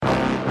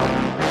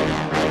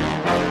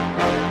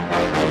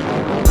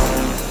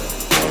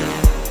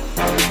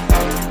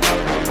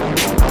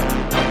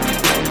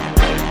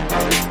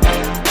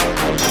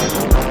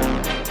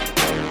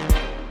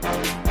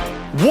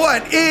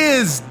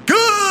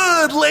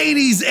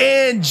Ladies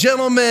and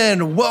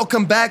gentlemen,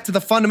 welcome back to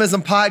the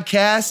Fundamism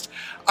Podcast.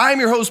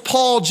 I'm your host,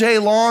 Paul J.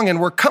 Long, and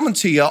we're coming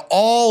to you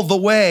all the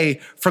way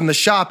from the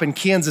shop in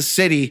Kansas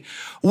City.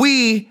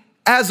 We,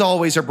 as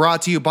always, are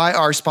brought to you by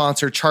our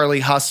sponsor, Charlie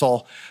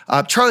Hustle.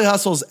 Charlie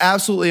Hustle is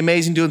absolutely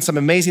amazing, doing some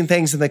amazing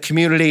things in the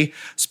community.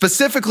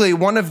 Specifically,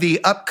 one of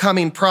the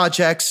upcoming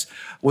projects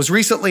was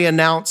recently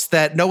announced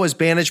that Noah's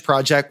Bandage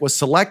Project was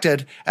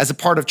selected as a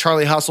part of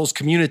Charlie Hustle's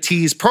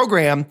Communities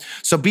program.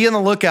 So be on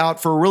the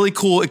lookout for a really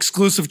cool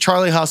exclusive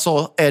Charlie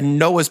Hustle and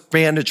Noah's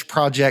Bandage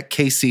Project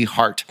KC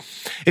Hart.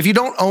 If you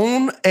don't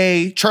own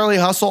a Charlie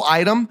Hustle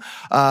item,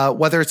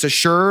 whether it's a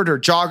shirt or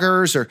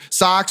joggers or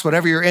socks,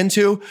 whatever you're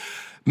into,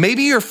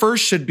 maybe your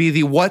first should be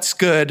the What's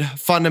Good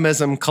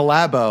Fundamism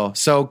collabo.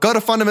 So go to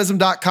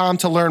fundamism.com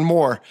to learn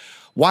more.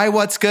 Why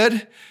What's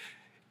Good?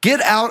 Get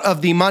out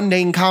of the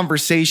mundane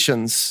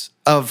conversations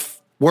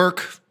of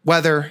work,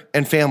 weather,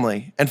 and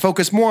family and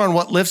focus more on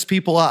what lifts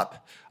people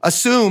up.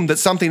 Assume that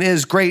something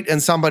is great in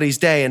somebody's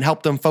day and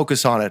help them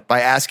focus on it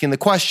by asking the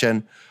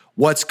question,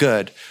 what's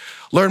good?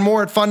 Learn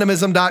more at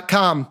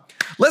fundamism.com.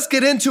 Let's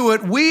get into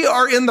it. We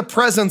are in the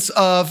presence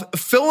of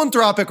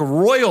philanthropic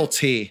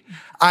royalty.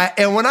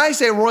 And when I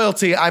say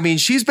royalty, I mean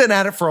she's been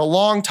at it for a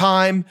long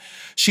time.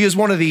 She is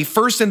one of the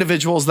first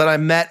individuals that I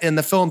met in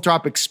the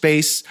philanthropic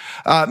space.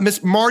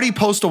 Miss Marty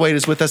Postlethwait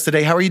is with us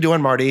today. How are you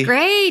doing, Marty?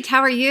 Great. How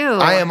are you?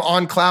 I am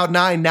on cloud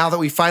nine now that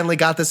we finally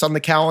got this on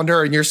the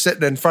calendar and you're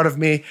sitting in front of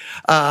me.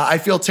 I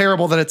feel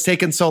terrible that it's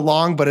taken so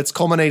long, but it's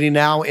culminating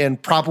now in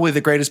probably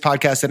the greatest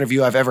podcast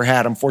interview I've ever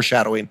had. I'm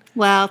foreshadowing.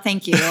 Well,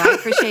 thank you. I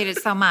appreciate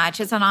it so much.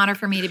 It's an honor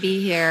for me to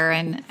be here.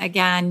 And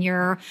again,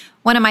 you're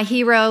one of my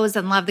heroes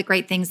and love the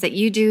great things that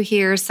you do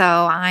here. So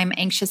I'm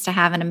anxious to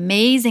have an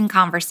amazing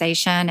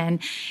conversation and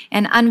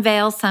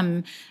unveil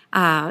some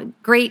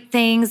great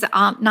things,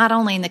 not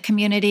only in the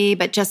community,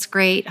 but just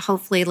great,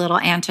 hopefully, little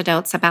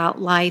antidotes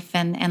about life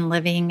and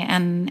living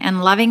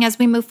and loving as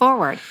we move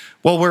forward.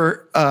 Well,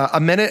 we're a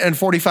minute and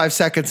 45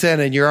 seconds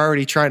in, and you're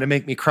already trying to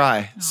make me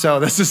cry. Aww. So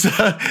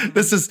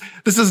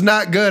this is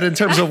not good in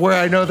terms of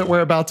where I know that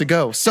we're about to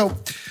go. So,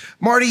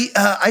 Marty,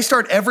 I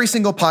start every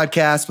single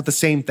podcast with the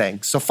same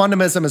thing. So,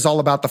 Fundamism is all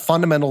about the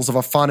fundamentals of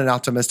a fun and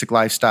optimistic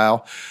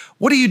lifestyle.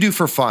 What do you do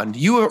for fun?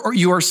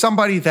 You are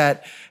somebody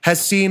that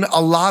has seen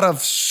a lot of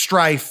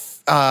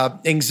strife,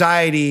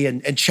 anxiety,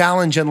 and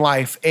challenge in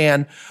life.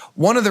 And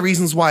one of the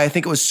reasons why I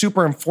think it was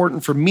super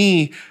important for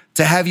me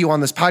to have you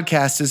on this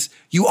podcast is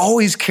you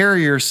always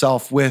carry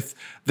yourself with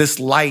this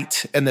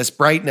light and this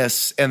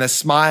brightness and this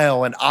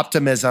smile and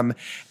optimism.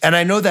 And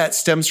I know that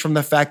stems from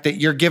the fact that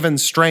you're given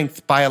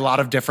strength by a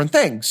lot of different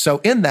things. So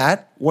in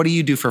that, what do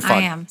you do for fun?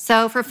 I am.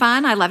 So for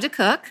fun, I love to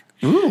cook.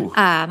 Ooh.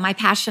 My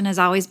passion has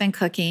always been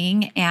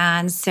cooking.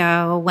 And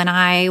so when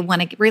I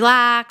want to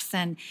relax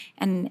and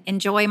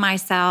enjoy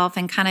myself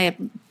and kind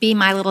of be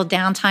my little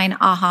downtime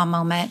aha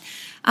moment,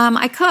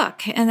 I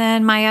cook. And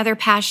then my other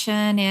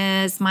passion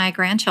is my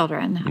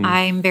grandchildren.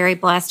 I'm very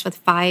blessed with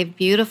 5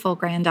 beautiful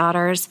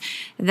granddaughters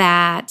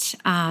that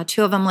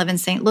 2 of them live in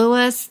St.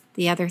 Louis.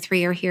 The other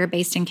 3 are here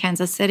based in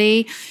Kansas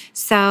City.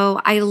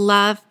 So I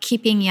love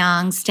keeping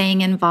young,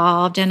 staying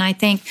involved. And I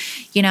think,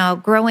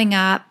 growing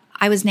up,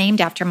 I was named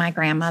after my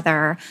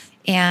grandmother.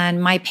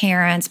 And my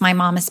parents, my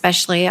mom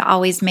especially,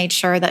 always made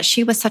sure that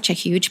she was such a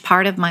huge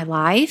part of my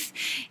life.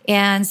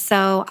 And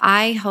so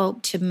I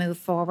hope to move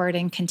forward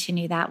and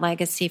continue that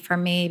legacy for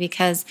me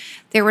because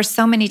there were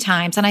so many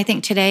times, and I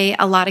think today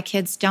a lot of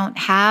kids don't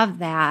have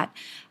that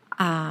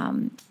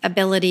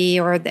ability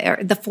or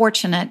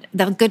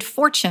the good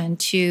fortune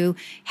to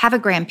have a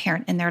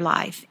grandparent in their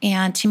life.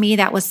 And to me,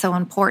 that was so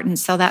important.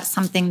 So that's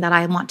something that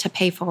I want to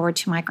pay forward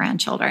to my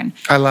grandchildren.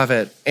 I love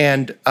it.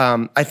 And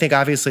I think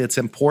obviously it's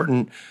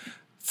important.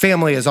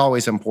 Family is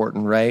always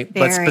important, right?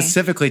 Very. But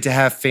specifically to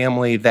have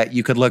family that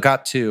you could look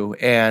up to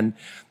and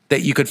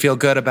that you could feel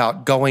good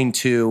about going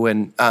to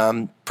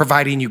and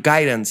providing you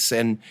guidance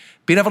and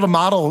being able to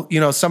model,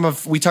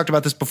 we talked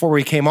about this before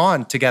we came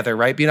on together,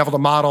 right? Being able to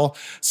model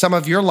some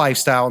of your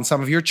lifestyle and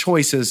some of your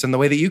choices and the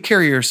way that you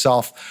carry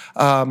yourself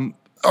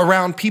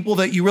around people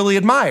that you really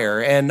admire.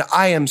 And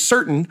I am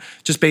certain,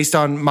 just based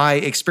on my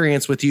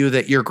experience with you,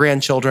 that your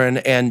grandchildren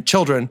and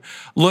children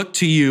look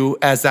to you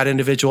as that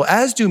individual,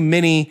 as do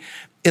many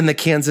in the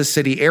Kansas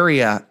City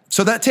area.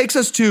 So that takes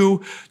us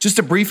to just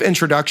a brief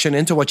introduction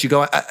into what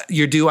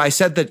you do. I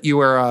said that you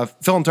are a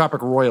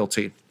philanthropic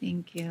royalty.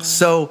 Thank you.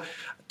 So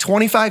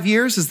 25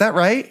 years, is that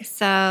right?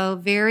 So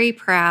very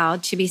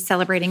proud to be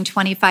celebrating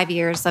 25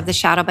 years of the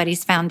Shadow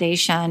Buddies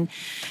Foundation.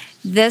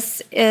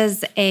 This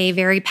is a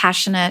very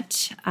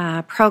passionate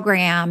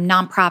program,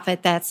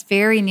 nonprofit that's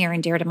very near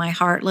and dear to my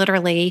heart,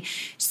 literally.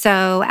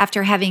 So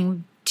after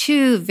having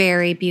 2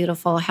 very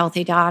beautiful,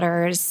 healthy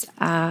daughters,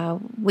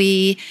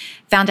 we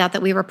found out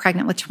that we were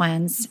pregnant with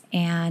twins,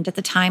 and at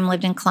the time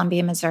lived in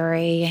Columbia,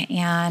 Missouri,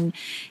 and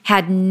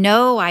had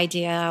no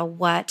idea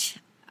what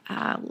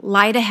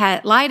lied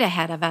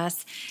ahead of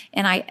us.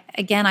 And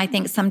I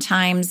think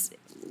sometimes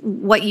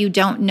what you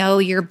don't know,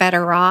 you're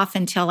better off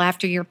until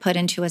after you're put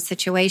into a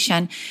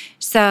situation.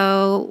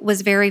 So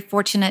was very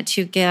fortunate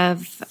to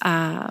give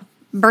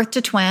birth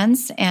to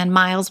twins, and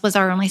Miles was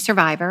our only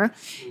survivor.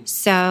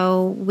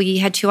 So we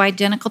had 2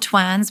 identical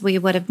twins. We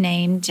would have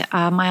named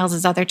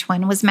Miles's other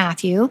twin was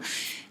Matthew.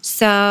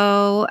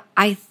 So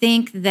I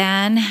think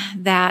then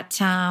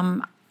that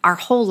our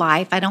whole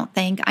life,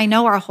 I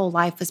know our whole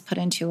life was put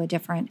into a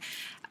different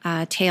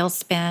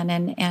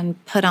tailspin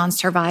and put on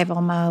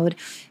survival mode.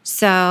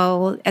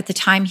 So at the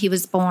time he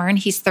was born,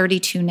 he's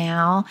 32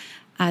 now.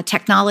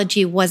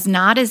 Technology was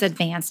not as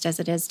advanced as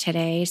it is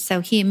today. So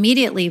he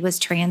immediately was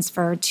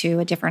transferred to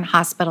a different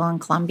hospital in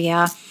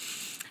Columbia.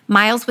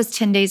 Miles was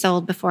 10 days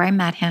old before I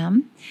met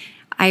him.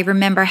 I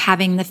remember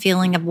having the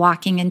feeling of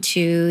walking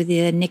into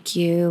the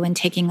NICU and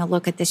taking a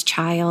look at this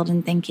child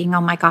and thinking,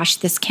 oh my gosh,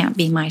 this can't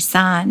be my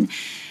son.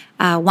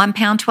 1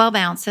 pound, 12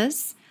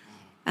 ounces.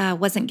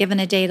 Wasn't given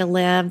a day to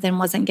live, then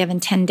wasn't given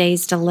 10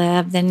 days to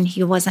live, then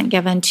he wasn't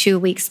given 2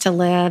 weeks to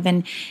live.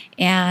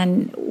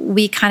 And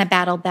we kind of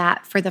battled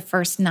that for the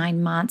first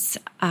 9 months,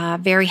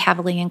 very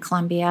heavily in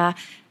Columbia.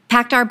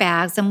 Packed our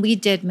bags, and we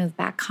did move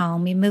back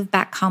home. We moved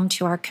back home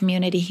to our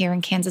community here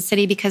in Kansas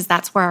City because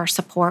that's where our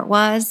support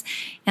was.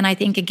 And I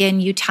think, again,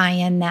 you tie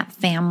in that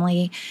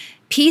family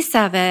piece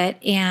of it.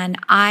 And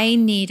I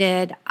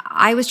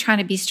was trying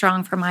to be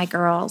strong for my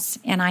girls,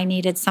 and I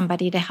needed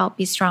somebody to help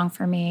be strong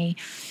for me.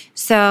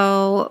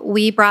 So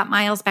we brought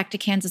Miles back to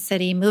Kansas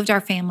City, moved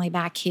our family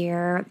back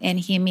here, and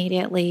he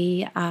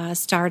immediately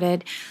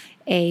started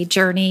a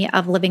journey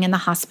of living in the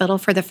hospital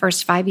for the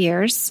first 5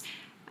 years.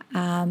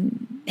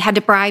 Had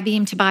to bribe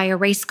him to buy a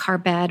race car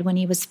bed when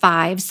he was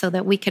 5 so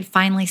that we could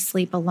finally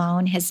sleep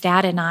alone, his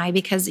dad and I,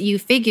 because you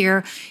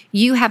figure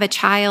you have a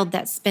child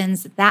that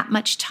spends that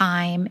much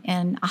time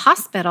in a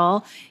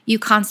hospital. You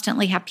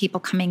constantly have people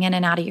coming in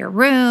and out of your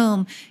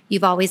room. We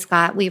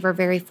were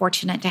very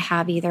fortunate to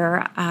have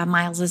either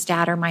Miles's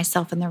dad or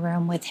myself in the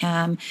room with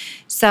him.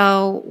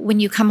 So when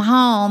you come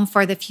home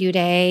for the few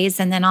days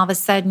and then all of a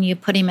sudden you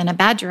put him in a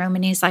bedroom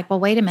and he's like, well,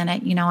 wait a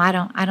minute,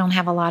 I don't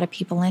have a lot of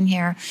people in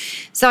here.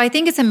 So I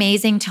think it's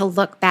amazing to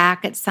look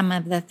back at some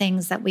of the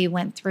things that we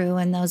went through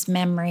and those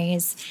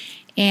memories.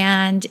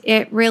 And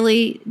it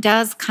really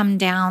does come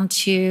down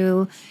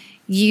to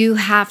you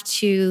have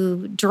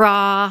to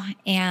draw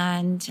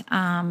and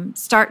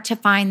start to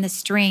find the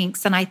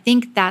strengths. And I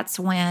think that's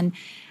when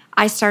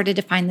I started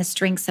to find the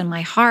strengths in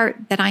my heart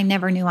that I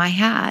never knew I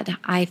had.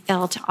 I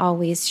felt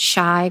always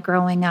shy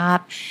growing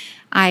up.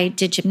 I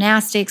did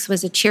gymnastics,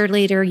 was a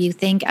cheerleader,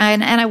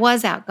 and I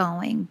was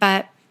outgoing,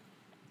 but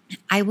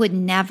I would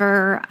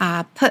never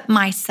put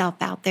myself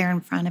out there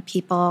in front of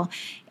people,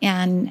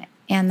 and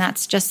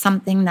that's just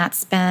something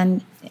that's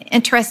been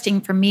interesting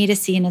for me to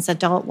see, and as an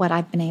adult, what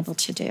I've been able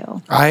to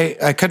do.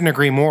 I couldn't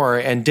agree more,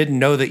 and didn't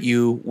know that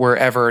you were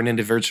ever an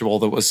individual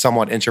that was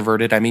somewhat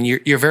introverted. I mean,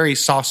 you're very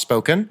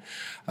soft-spoken,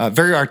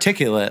 very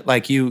articulate.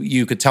 Like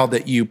you could tell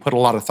that you put a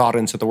lot of thought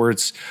into the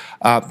words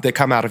that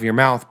come out of your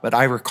mouth. But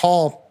I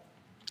recall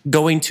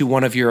going to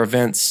one of your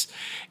events,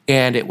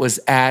 and it was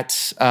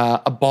at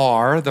a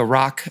bar, the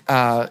Rock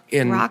Rock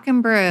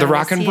and Brew. The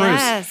Rock and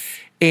yes. Brews.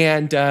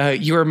 And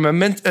you were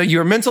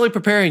mentally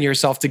preparing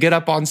yourself to get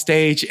up on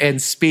stage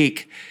and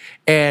speak.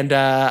 And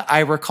I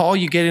recall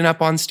you getting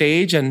up on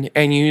stage and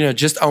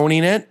just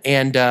owning it.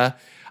 And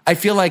I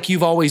feel like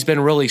you've always been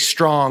really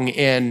strong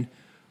in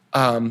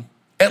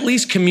at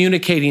least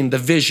communicating the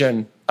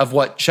vision of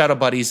what Shadow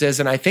Buddies is.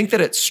 And I think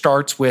that it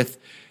starts with,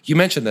 you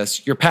mentioned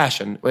this, your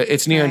passion.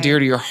 It's near and dear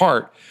to your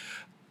heart.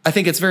 I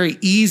think it's very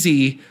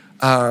easy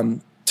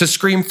to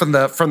scream from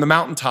the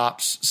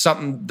mountaintops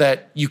something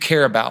that you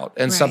care about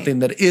and something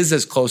that is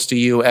as close to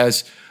you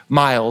as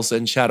Miles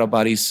and Shadow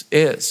Buddies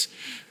is.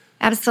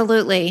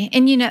 Absolutely.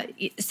 And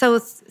so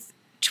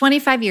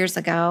 25 years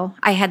ago,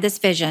 I had this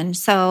vision.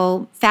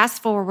 So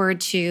fast forward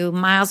to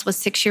Miles was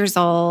 6 years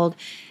old,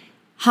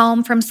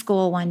 home from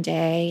school one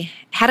day,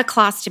 had a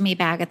colostomy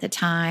bag at the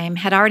time,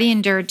 had already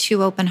endured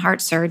 2 open heart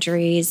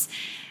surgeries,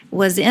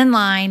 was in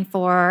line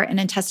for an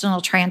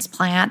intestinal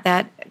transplant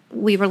that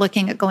we were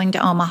looking at going to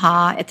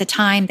Omaha. At the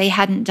time, they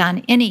hadn't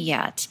done any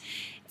yet.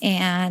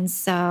 And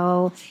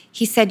so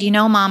he said,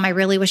 Mom, I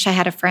really wish I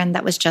had a friend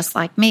that was just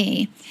like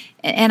me.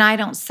 And I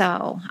don't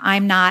sew.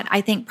 I'm not.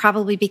 I think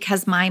probably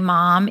because my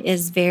mom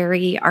is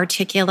very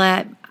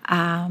articulate.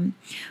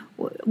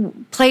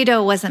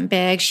 Play-Doh wasn't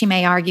big. She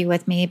may argue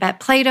with me, but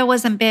Play-Doh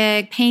wasn't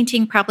big.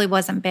 Painting probably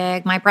wasn't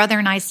big. My brother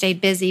and I stayed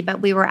busy,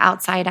 but we were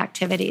outside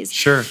activities.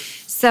 Sure.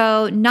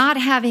 So not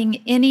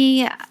having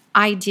any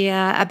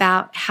idea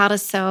about how to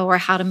sew or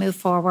how to move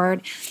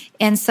forward.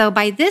 And so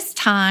by this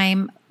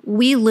time,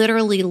 we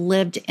literally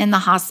lived in the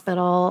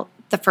hospital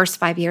the first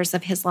 5 years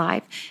of his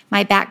life.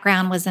 My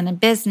background was in a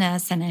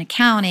business and in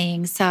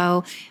accounting.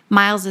 So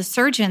Miles'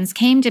 surgeons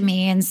came to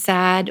me and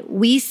said,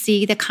 we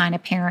see the kind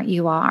of parent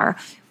you are.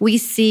 We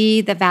see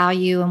the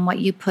value and what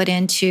you put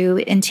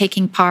into in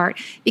taking part,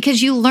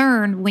 because you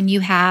learn when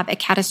you have a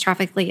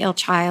catastrophically ill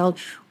child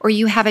or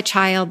you have a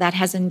child that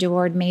has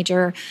endured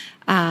major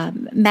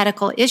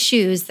medical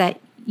issues that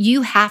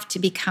you have to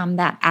become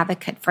that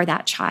advocate for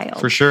that child.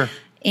 For sure.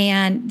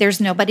 And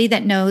there's nobody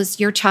that knows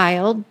your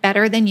child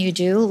better than you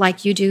do,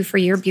 like you do for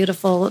your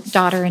beautiful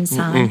daughter and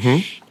son.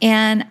 Mm-hmm.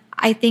 And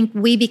I think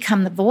we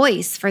become the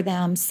voice for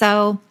them.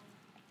 So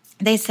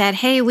they said,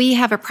 hey, we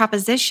have a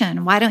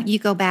proposition. Why don't you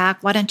go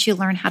back? Why don't you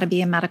learn how to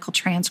be a medical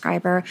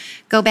transcriber?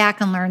 Go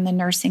back and learn the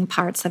nursing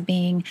parts of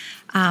being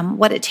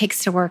what it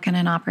takes to work in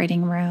an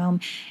operating room.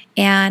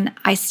 And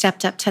I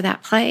stepped up to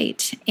that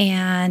plate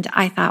and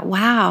I thought,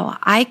 wow,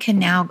 I can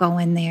now go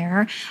in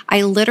there.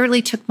 I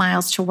literally took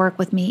Miles to work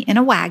with me in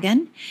a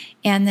wagon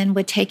and then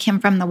would take him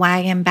from the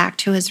wagon back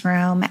to his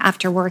room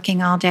after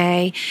working all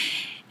day.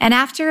 And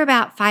after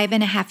about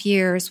 5.5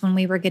 years, when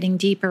we were getting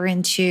deeper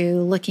into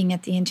looking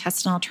at the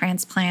intestinal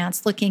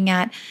transplants, looking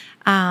at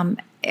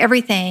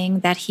everything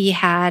that he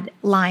had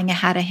lying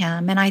ahead of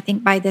him, and I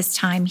think by this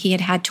time he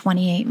had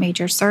 28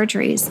 major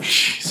surgeries,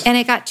 Jeez. And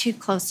it got too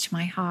close to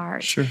my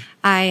heart. Sure.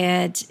 I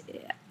had,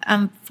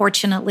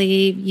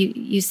 unfortunately,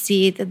 you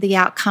see the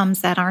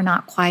outcomes that are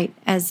not quite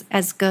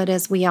as good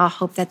as we all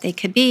hope that they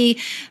could be.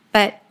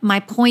 But my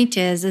point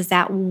is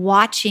that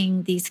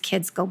watching these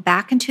kids go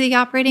back into the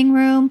operating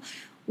room,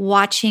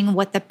 watching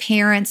what the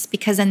parents,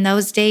 because in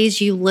those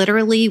days you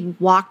literally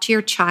walked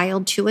your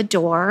child to a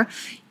door.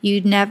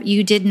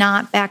 You did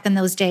not back in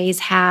those days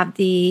have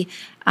the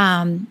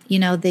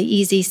the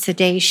easy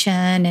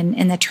sedation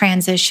and the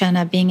transition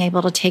of being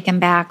able to take him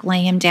back,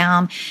 lay him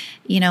down,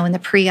 in the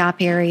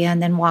pre-op area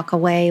and then walk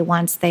away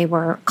once they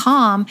were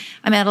calm.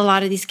 I mean, a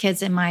lot of these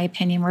kids, in my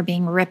opinion, were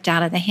being ripped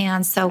out of the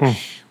hands. So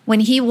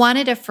when he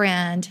wanted a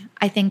friend,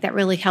 I think that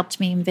really helped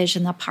me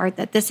envision the part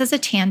that this is a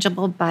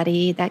tangible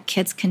buddy that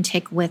kids can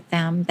take with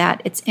them,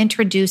 that it's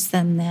introduced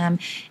in them.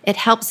 It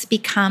helps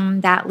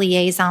become that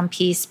liaison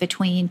piece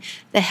between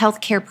the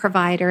healthcare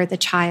provider, the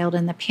child,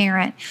 and the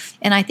parent.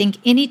 And I think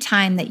any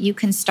time that you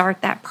can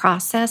start that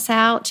process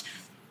out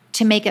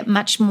to make it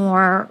much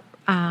more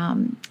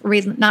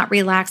not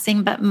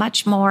relaxing, but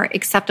much more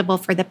acceptable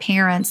for the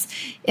parents,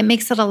 it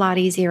makes it a lot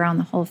easier on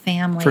the whole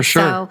family. For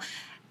sure. So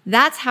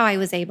that's how I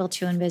was able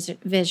to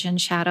envision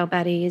Shadow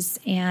Buddies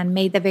and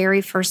made the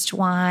very first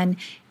one.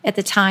 At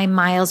the time,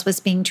 Miles was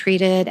being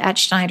treated at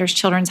Schneider's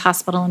Children's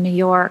Hospital in New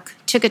York.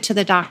 Took it to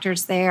the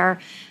doctors there.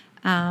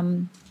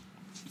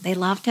 They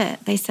loved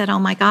it. They said, oh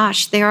my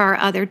gosh, there are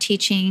other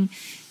teaching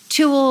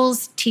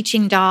tools,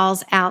 teaching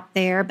dolls out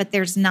there, but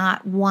there's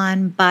not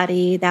one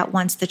buddy that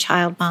once the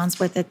child bonds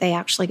with it, they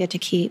actually get to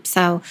keep.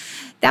 So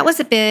that was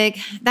a big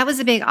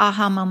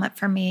aha moment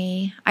for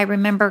me. I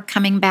remember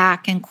coming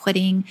back and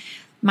quitting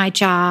my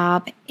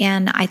job,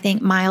 and I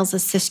think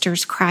Miles'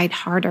 sisters cried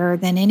harder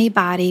than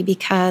anybody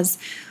because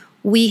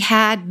we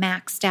had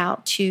maxed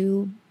out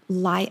 2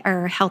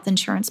 health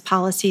insurance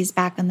policies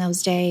back in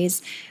those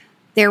days.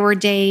 There were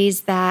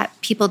days that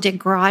people did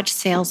garage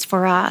sales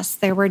for us.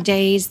 There were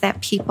days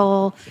that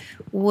people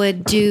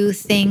would do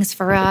things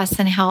for us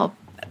and help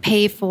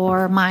pay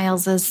for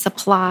Miles's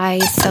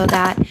supplies so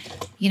that,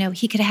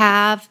 he could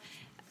have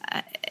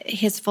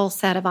his full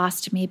set of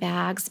ostomy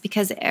bags.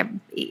 Because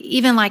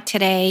even like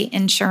today,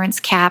 insurance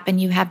cap and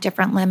you have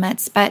different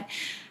limits, but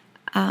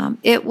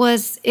it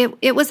was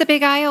a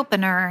big eye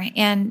opener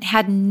and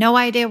had no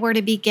idea where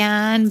to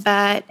begin.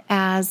 But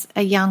as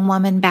a young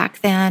woman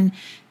back then,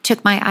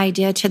 took my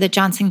idea to the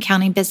Johnson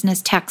County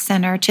Business Tech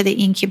Center, to the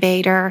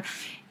incubator,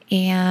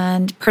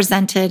 and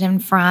presented in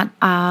front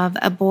of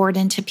a board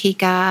in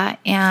Topeka.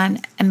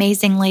 And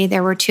amazingly,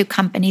 there were 2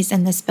 companies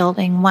in this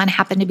building. One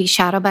happened to be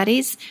Shadow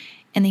Buddies,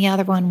 and the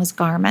other one was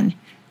Garmin,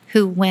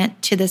 who went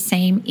to the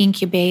same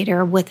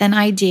incubator with an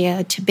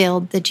idea to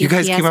build the GPS. You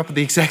guys came up at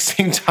the exact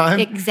same time?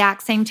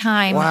 Exact same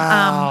time.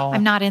 Wow.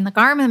 I'm not in the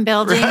Garmin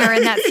building or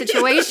in that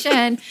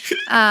situation,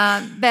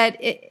 but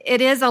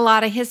it is a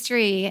lot of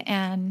history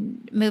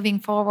and moving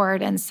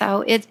forward. And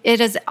so it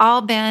has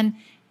all been,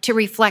 to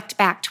reflect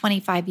back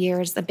 25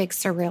 years, the big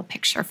surreal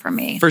picture for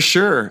me. For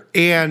sure.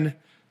 And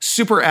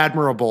super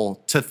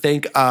admirable to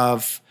think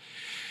of,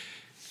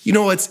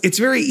 it's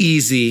very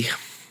easy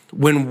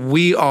when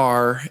we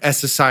are, as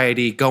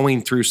society, going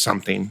through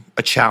something,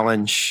 a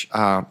challenge,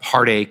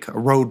 heartache, a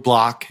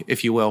roadblock,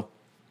 if you will,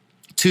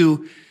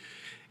 to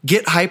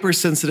get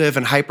hypersensitive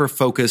and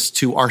hyper-focused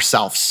to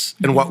ourselves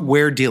and what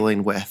we're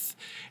dealing with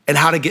and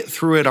how to get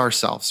through it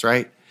ourselves,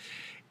 right?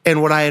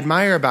 And what I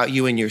admire about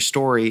you and your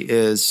story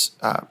is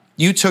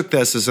you took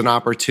this as an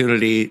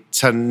opportunity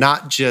to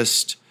not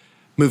just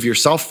move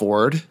yourself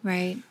forward,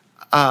 right,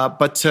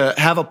 but to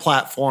have a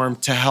platform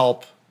to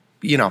help,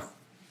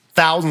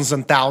 thousands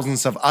and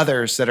thousands of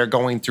others that are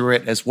going through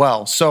it as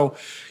well. So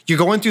you're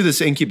going through this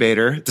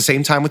incubator at the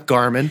same time with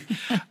Garmin.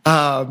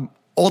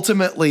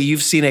 Ultimately,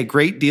 you've seen a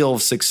great deal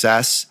of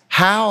success.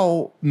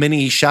 How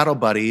many Shadow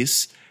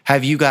Buddies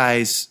have you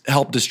guys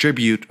helped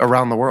distribute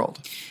around the world?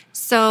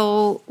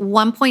 So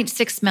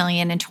 1.6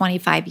 million in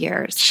 25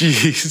 years.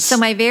 Jeez. So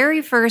my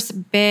very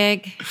first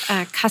big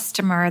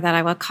customer that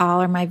I would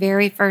call, or my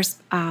very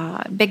first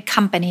big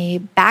company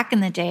back in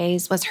the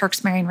days, was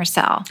Herx Mary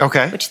Russell,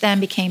 okay, which then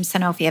became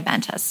Sanofi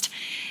Adventist.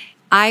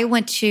 I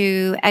went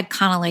to Ed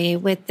Connolly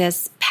with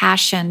this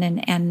passion.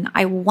 And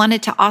I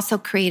wanted to also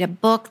create a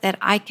book that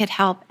I could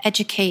help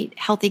educate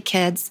healthy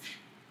kids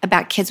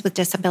about kids with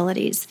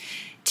disabilities.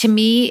 To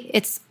me,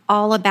 it's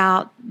all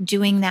about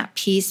doing that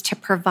piece to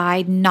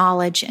provide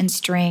knowledge and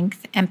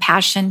strength and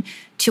passion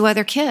to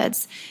other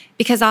kids.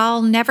 Because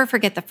I'll never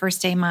forget the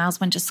first day Miles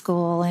went to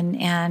school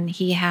and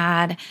he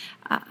had,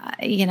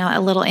 a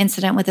little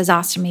incident with his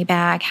ostomy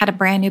bag, had a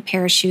brand new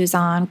pair of shoes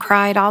on,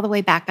 cried all the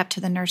way back up to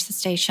the nurse's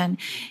station.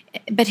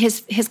 But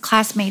his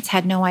classmates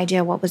had no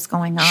idea what was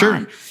going on.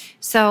 Sure.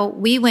 So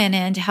we went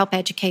in to help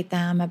educate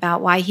them about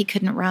why he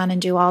couldn't run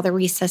and do all the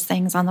recess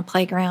things on the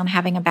playground,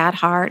 having a bad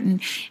heart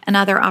and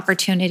other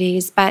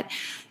opportunities. But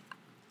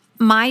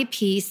my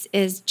piece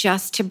is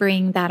just to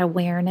bring that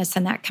awareness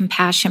and that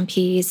compassion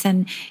piece.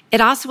 And it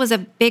also was a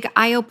big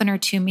eye-opener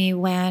to me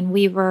when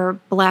we were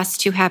blessed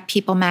to have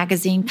People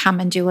magazine come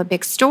and do a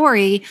big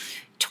story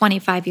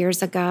 25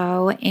 years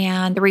ago.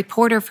 And the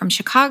reporter from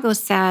Chicago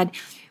said,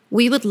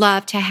 "We would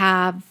love to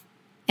have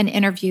an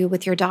interview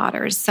with your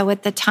daughters." So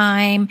at the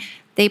time,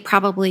 they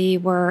probably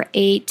were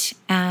 8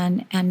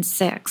 and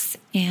 6.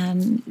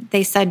 And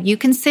they said, "You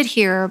can sit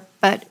here,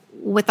 but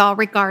with all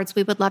regards,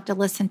 we would love to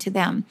listen to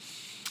them."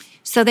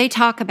 So they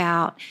talk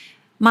about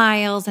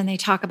Miles and they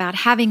talk about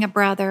having a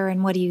brother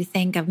and what do you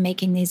think of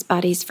making these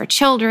buddies for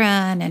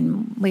children?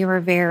 And we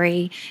were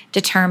very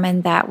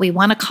determined that we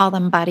want to call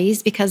them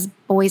buddies because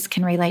boys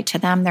can relate to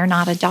them. They're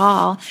not a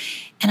doll.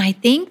 And I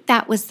think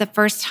that was the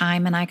first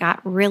time, and I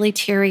got really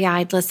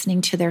teary-eyed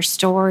listening to their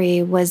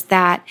story, was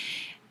that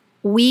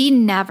we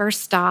never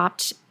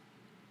stopped,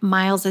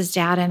 Miles's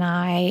dad and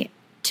I,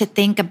 to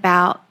think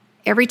about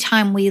every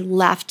time we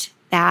left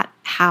that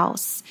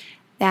house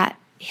that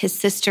his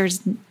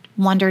sisters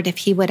wondered if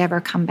he would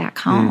ever come back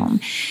home.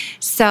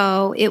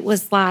 So it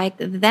was like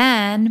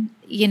then,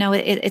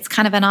 it's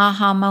kind of an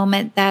aha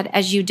moment that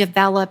as you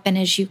develop and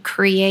as you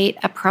create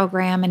a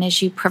program and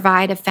as you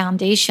provide a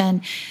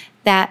foundation,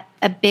 that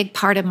a big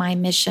part of my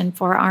mission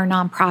for our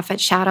nonprofit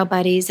Shadow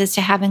Buddies is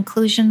to have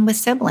inclusion with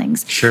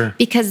siblings. Sure.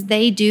 Because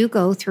they do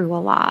go through a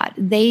lot.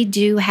 They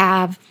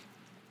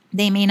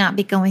may not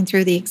be going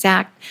through the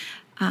exact,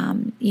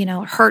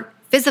 hurt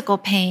physical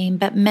pain,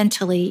 but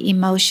mentally,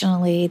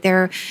 emotionally,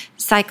 their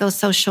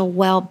psychosocial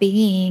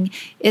well-being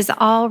is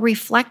all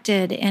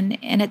reflected. And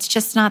it's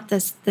just not the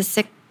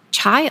sick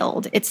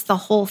child. It's the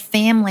whole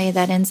family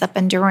that ends up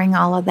enduring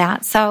all of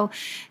that. So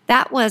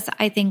that was,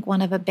 I think,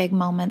 one of the big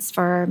moments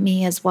for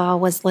me as well,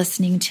 was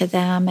listening to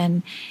them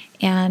and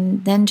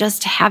then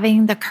just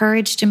having the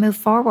courage to move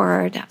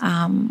forward.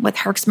 With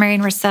Herx, Mary,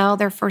 and Russell,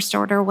 their first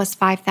order was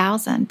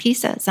 5,000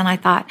 pieces. And I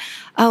thought,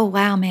 oh,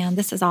 wow, man,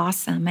 this is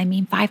awesome. I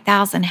mean,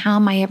 5,000, how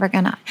am I ever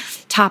going to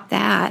top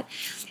that?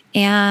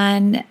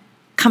 And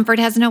Comfort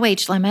has no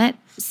age limit.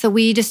 So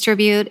we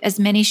distribute as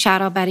many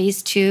Shadow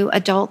Buddies to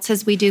adults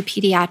as we do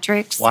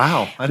pediatrics.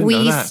 Wow, I didn't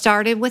know that. We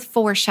started with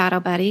 4 Shadow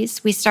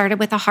Buddies. We started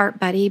with a heart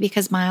buddy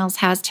because Miles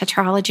has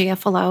tetralogy of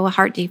Fallot, a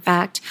heart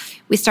defect.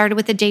 We started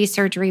with a day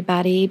surgery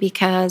buddy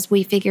because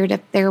we figured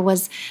if there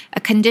was a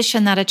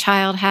condition that a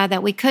child had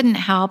that we couldn't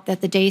help,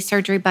 that the day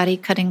surgery buddy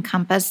could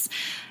encompass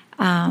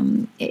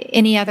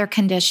any other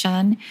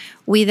condition.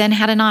 We then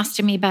had an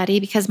ostomy buddy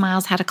because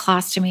Miles had a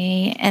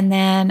colostomy. And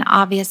then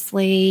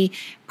obviously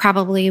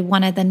probably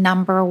one of the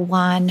number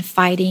one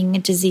fighting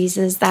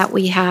diseases that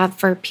we have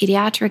for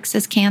pediatrics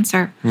is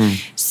cancer.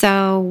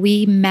 So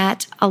we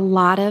met a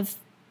lot of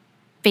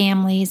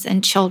families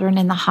and children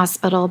in the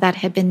hospital that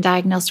had been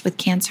diagnosed with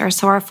cancer.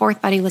 So our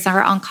 4th buddy was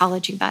our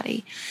oncology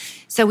buddy.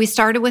 So we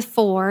started with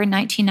 4 in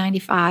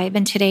 1995,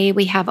 and today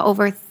we have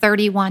over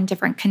 31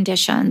 different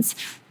conditions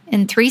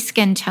in 3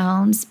 skin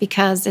tones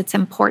because it's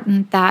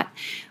important that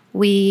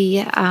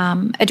we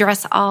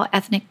address all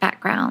ethnic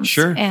backgrounds.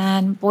 Sure.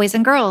 And boys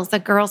and girls. The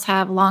girls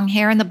have long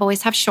hair and the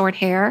boys have short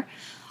hair.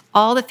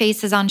 All the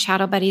faces on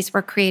Shadow Buddies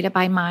were created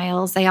by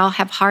Miles. They all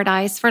have hard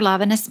eyes for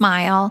love and a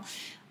smile.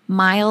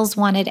 Miles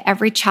wanted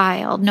every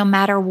child, no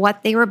matter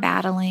what they were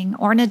battling,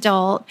 or an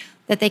adult,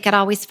 that they could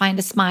always find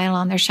a smile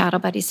on their Shadow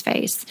Buddy's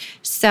face.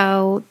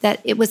 So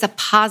that it was a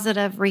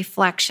positive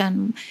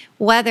reflection,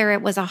 whether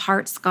it was a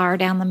heart scar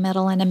down the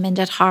middle and a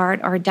mended heart,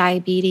 or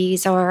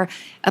diabetes, or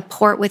a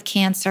port with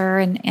cancer.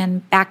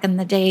 And back in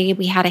the day,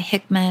 we had a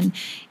Hickman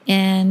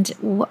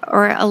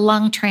or a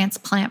lung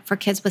transplant for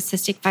kids with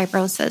cystic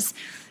fibrosis.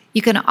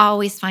 You can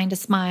always find a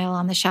smile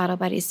on the Shadow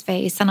Buddy's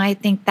face. And I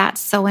think that's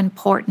so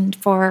important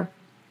for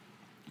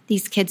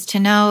these kids to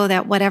know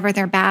that whatever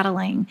they're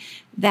battling,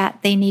 that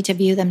they need to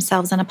view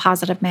themselves in a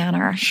positive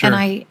manner. Sure.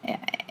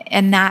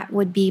 And that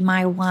would be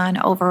my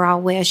one overall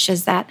wish,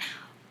 is that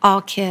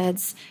all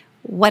kids,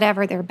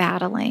 whatever they're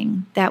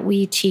battling, that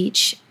we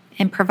teach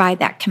and provide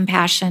that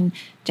compassion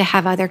to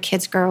have other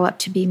kids grow up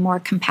to be more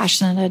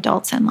compassionate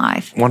adults in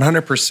life.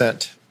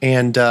 100%.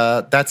 And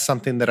that's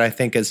something that I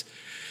think is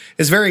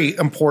very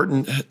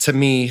important to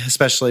me,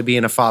 especially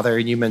being a father.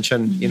 You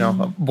mentioned, a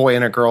boy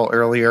and a girl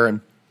earlier,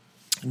 and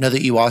I know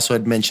that you also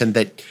had mentioned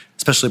that,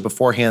 especially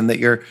beforehand, that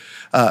you're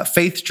a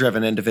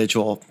faith-driven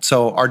individual.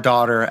 So our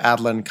daughter,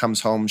 Adeline,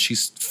 comes home.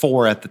 She's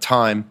 4 at the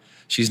time.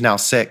 She's now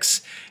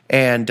 6.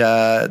 And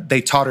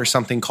they taught her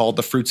something called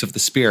the fruits of the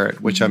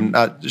Spirit, which I'm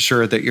not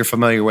sure that you're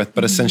familiar with,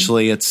 but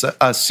essentially it's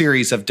a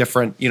series of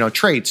different,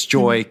 traits: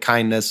 joy,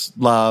 kindness,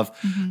 love,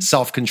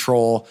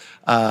 self-control.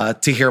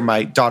 To hear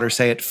my daughter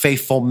say it,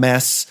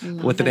 faithfulness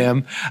with an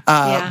M.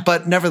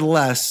 But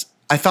nevertheless,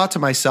 I thought to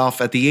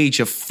myself, at the age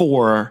of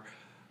 4,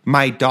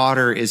 my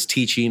daughter is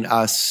teaching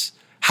us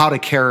how to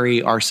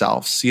carry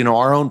ourselves,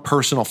 our own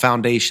personal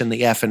foundation,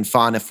 the F in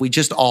fun. If we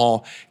just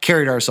all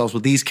carried ourselves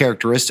with these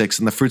characteristics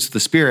and the fruits of the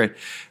Spirit,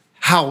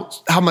 how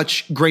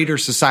much greater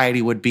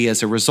society would be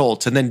as a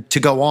result. And then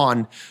to go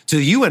on to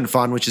the U in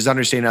fun, which is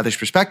understanding others'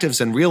 perspectives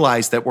and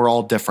realize that we're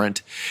all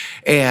different.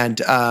 And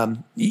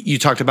you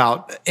talked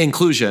about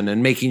inclusion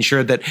and making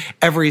sure that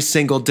every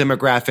single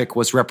demographic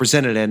was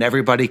represented and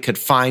everybody could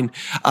find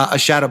a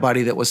shadow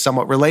buddy that was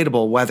somewhat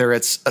relatable, whether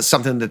it's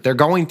something that they're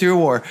going through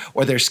or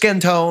their skin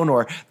tone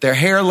or their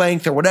hair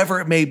length or whatever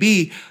it may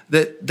be,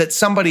 that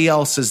somebody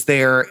else is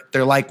there,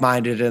 they're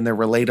like-minded and they're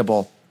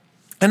relatable.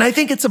 And I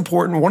think it's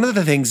important. One of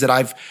the things that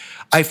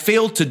I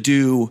failed to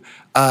do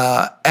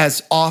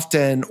as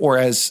often or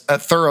as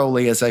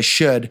thoroughly as I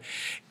should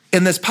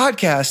in this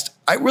podcast,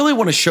 I really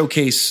want to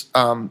showcase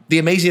the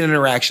amazing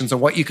interactions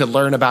and what you could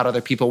learn about other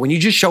people when you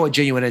just show a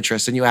genuine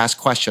interest and you ask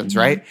questions,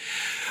 right?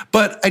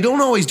 But I don't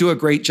always do a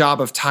great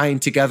job of tying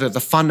together the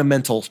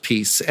fundamental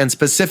piece. And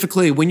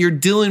specifically, when you're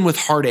dealing with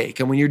heartache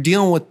and when you're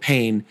dealing with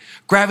pain,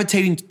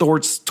 gravitating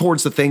towards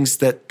the things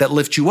that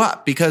lift you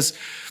up. Because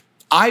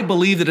I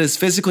believe that it is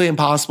physically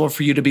impossible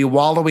for you to be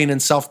wallowing in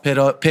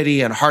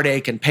self-pity and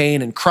heartache and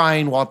pain and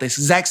crying while at the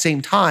exact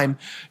same time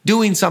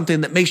doing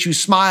something that makes you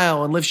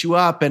smile and lifts you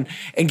up and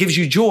gives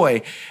you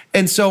joy.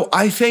 And so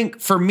I think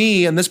for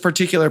me in this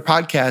particular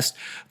podcast,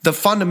 the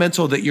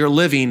fundamental that you're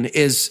living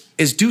is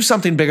do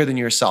something bigger than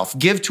yourself.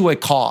 Give to a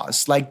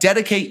cause, like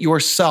dedicate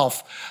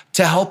yourself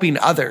to helping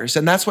others.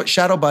 And that's what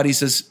Shadow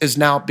Buddies is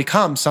now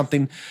become,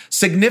 something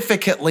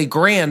significantly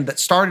grand that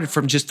started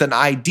from just an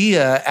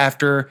idea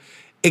after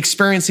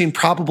experiencing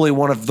probably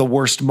one of the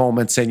worst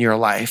moments in your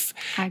life.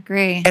 I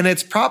agree. And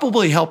it's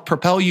probably helped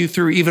propel you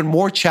through even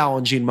more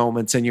challenging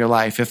moments in your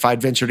life, if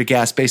I'd venture to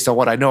guess, based on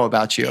what I know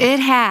about you.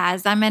 It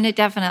has. I mean, it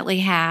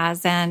definitely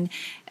has. And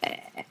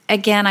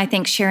again, I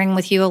think sharing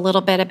with you a little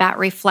bit about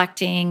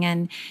reflecting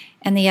and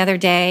the other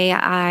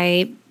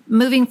day,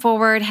 moving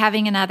forward,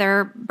 having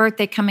another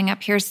birthday coming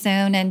up here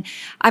soon. And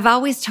I've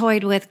always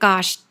toyed with,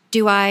 gosh,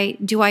 have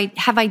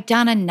I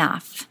done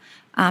enough?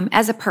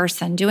 As a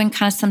person, doing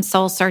kind of some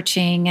soul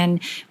searching and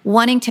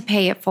wanting to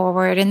pay it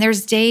forward. And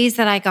there's days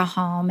that I go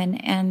home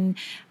and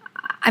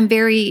I'm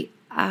very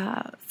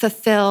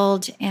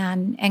fulfilled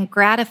and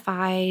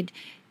gratified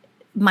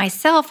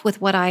myself with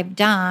what I've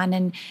done.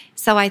 And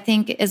so I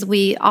think as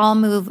we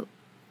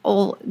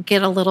all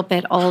get a little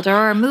bit older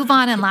or move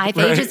on in life,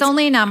 age is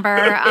only a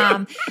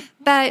number.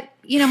 But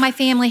my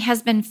family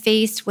has been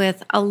faced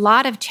with a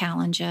lot of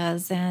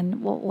challenges.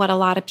 And what a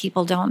lot of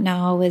people don't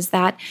know is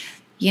that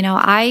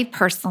I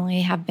personally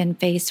have been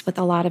faced with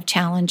a lot of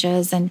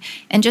challenges and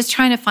just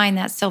trying to find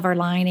that silver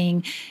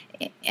lining.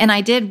 And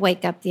I did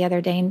wake up the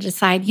other day and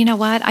decide, you know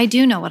what? I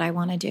do know what I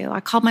want to do.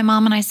 I called my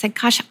mom and I said,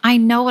 gosh, I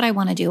know what I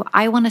want to do.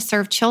 I want to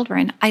serve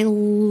children. I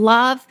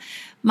love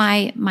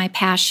my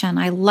passion.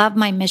 I love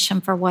my mission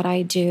for what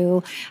I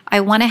do. I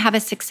want to have a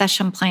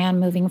succession plan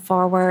moving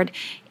forward.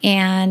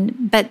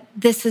 But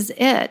this is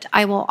it.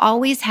 I will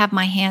always have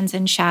my hands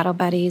in Shadow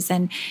Buddies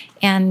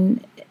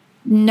and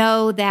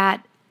know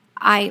that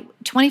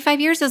 25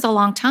 years is a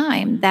long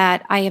time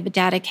that I have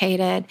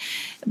dedicated,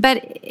 but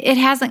it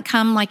hasn't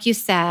come, like you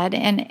said,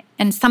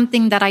 and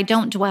something that I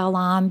don't dwell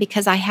on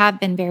because I have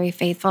been very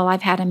faithful.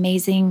 I've had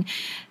amazing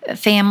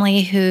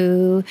family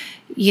who,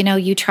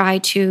 you try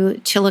to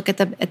look at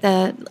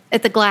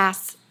the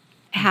glass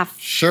half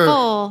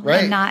full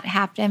and not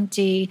half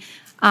empty.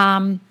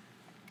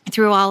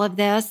 Through all of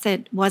this,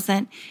 it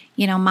wasn't,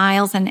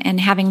 Miles and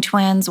having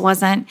twins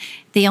wasn't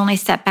the only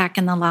setback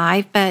in the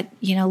life, but,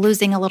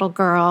 losing a little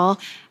girl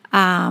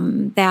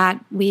that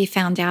we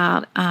found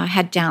out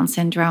had Down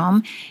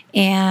syndrome.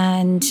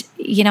 And,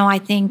 I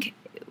think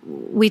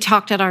we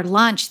talked at our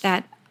lunch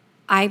that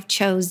I've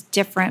chose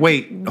different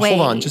ways.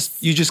 Hold on.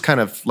 You just kind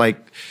of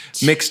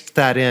mixed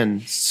that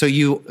in. So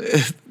you,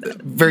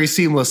 very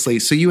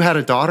seamlessly. So you had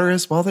a daughter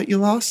as well that you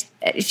lost?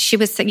 She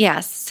was,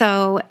 yes.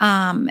 So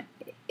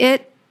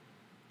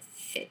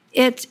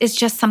it's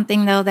just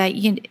something though that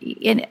you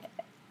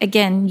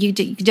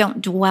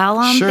don't dwell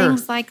on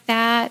things like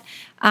that.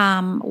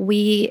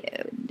 We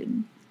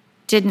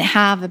didn't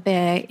have a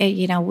big,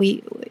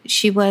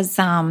 she was,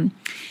 So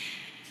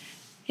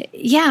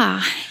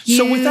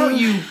without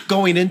you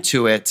going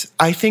into it,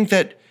 I think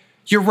that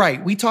you're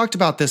right. We talked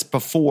about this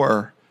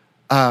before,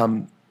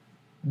 that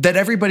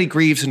everybody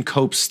grieves and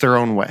copes their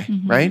own way,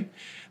 right?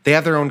 They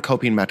have their own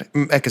coping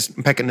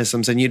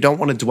mechanisms, and you don't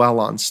want to dwell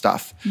on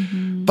stuff.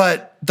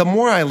 But the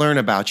more I learn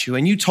about you,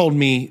 and you told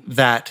me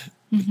that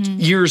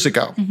years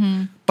ago,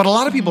 but a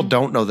lot of people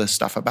don't know this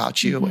stuff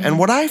about you. And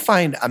what I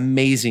find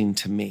amazing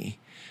to me,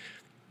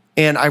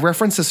 and I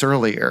referenced this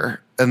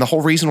earlier, and the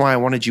whole reason why I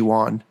wanted you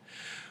on,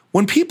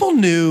 When people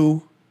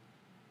knew,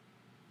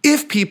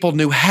 if people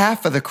knew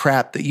half of the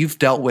crap that you've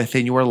dealt with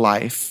in your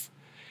life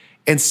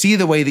and see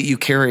the way that you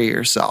carry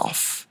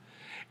yourself,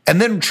 and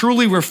then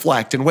truly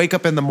reflect and wake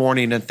up in the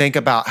morning and think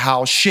about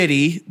how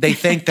shitty they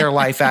think their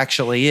life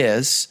actually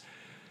is.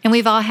 And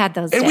we've all had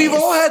those days. And we've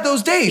all had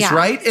those days, Yeah.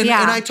 right? And,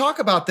 Yeah. and I talk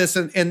about this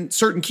in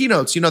certain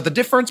keynotes. The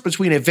difference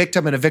between a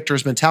victim and a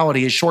victor's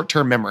mentality is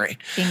short-term memory.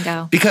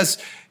 Bingo. Because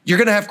you're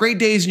going to have great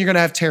days and you're going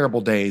to have terrible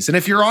days. And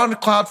if you're on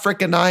cloud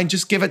frickin' nine,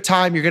 just give it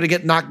time. You're going to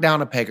get knocked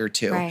down a peg or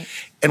two. Right.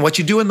 And what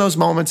you do in those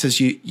moments is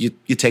you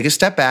take a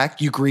step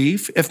back, you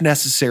grieve if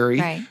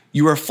necessary, Right.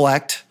 you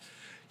reflect,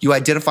 you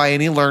identify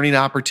any learning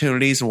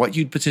opportunities and what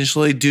you'd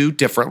potentially do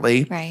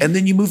differently, Right. and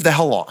then you move the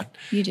hell on.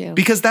 You do.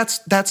 Because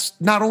that's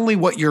not only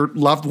what your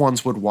loved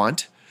ones would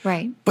want,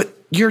 Right. but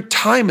your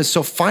time is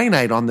so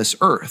finite on this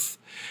earth.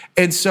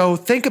 And so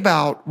think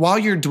about, while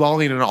you're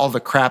dwelling on all the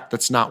crap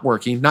that's not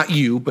working, not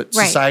you, but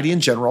Right. society in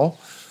general,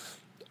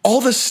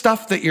 all the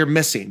stuff that you're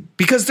missing,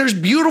 because there's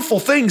beautiful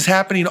things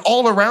happening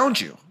all around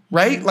you,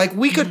 right? Mm-hmm. Like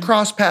we could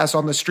cross paths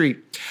on the street.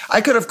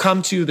 I could have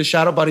come to the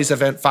Shadow Buddies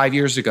event 5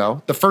 years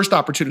ago, the first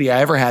opportunity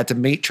I ever had to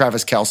meet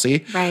Travis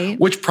Kelce, Right.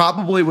 which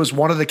probably was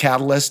one of the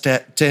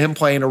catalysts to him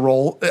playing a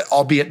role,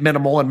 albeit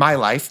minimal, in my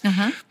life.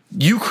 Uh-huh.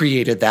 You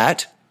created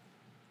that.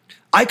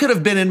 I could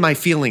have been in my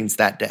feelings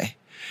that day.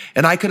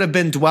 And I could have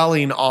been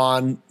dwelling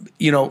on,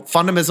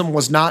 fundamism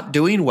was not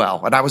doing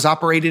well. And I was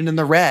operating in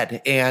the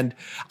red. And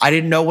I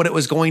didn't know what it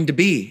was going to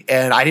be.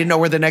 And I didn't know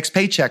where the next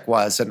paycheck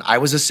was. And I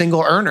was a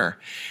single earner.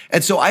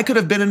 And so I could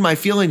have been in my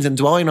feelings and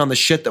dwelling on the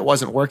shit that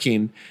wasn't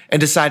working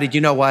and decided,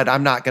 you know what,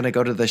 I'm not going to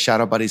go to the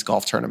Shadow Buddies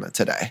golf tournament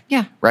today.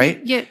 Yeah.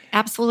 Right? Yeah,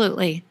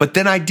 absolutely. But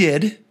then I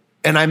did.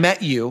 And I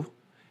met you.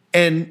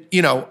 And,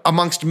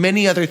 amongst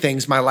many other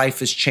things, my life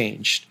has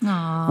changed.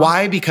 Aww.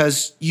 Why?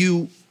 Because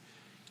you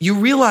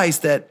realize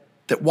that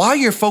while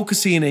you're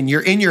focusing and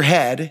you're in your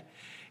head,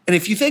 and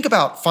if you think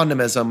about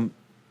fundamentalism,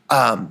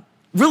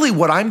 really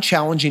what I'm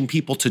challenging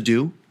people to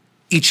do,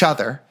 each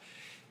other,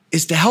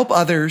 is to help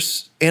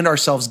others and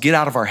ourselves get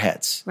out of our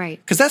heads. Right.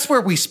 Because that's where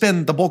we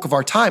spend the bulk of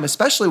our time,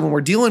 especially when we're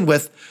dealing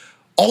with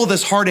all of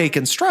this heartache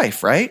and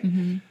strife, right?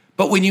 Mm-hmm.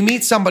 But when you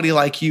meet somebody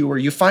like you, or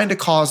you find a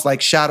cause like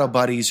Shadow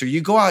Buddies, or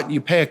you go out and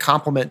you pay a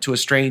compliment to a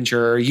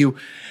stranger, or you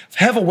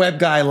have a web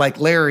guy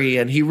like Larry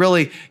and he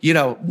really,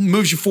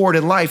 moves you forward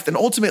in life, then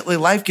ultimately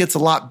life gets a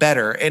lot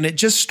better. And it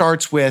just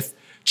starts with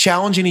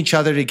challenging each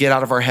other to get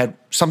out of our head,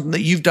 something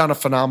that you've done a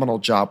phenomenal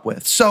job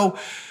with. So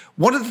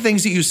one of the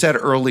things that you said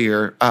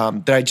earlier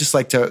that I'd just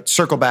like to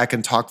circle back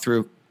and talk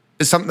through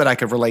is something that I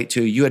could relate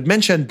to. You had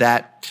mentioned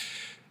that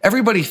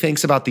everybody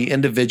thinks about the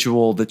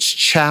individual that's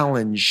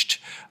challenged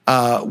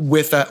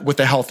with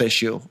a health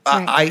issue,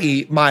 Right.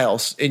 i.e.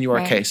 Miles in your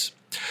Right. case.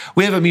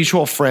 We have a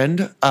mutual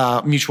friends,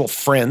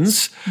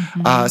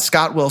 Mm-hmm.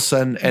 Scott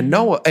Wilson and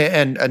Noah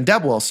and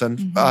Deb Wilson,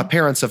 Mm-hmm.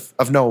 Parents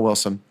of Noah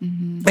Wilson.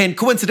 Mm-hmm. And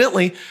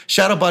coincidentally,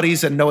 Shadow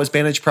Buddies and Noah's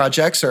Bandage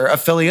Projects are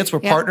affiliates. We're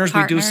Yep, partners.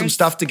 We do some partners.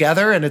 stuff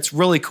together, and it's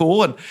really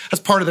cool. And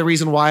that's part of the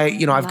reason why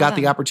I've got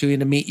the Love. opportunity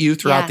to meet you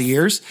throughout Yes. the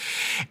years.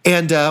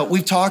 And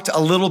we've talked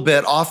a little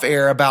bit off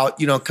air about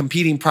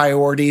competing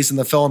priorities in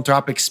the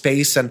philanthropic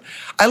space. And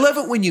I love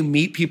it when you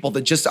meet people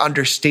that just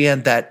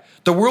understand that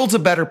the world's a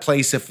better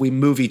place if we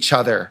move each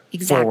other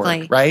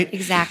forward, right?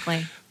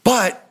 Exactly.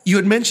 But you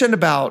had mentioned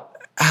about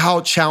how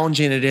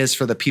challenging it is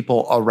for the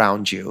people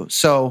around you.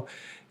 So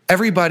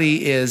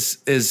everybody is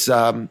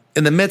in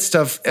the midst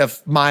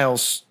of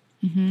Miles'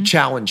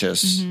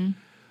 challenges.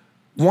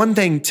 Mm-hmm. One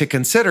thing to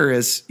consider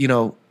is,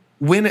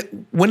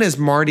 when is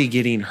Marty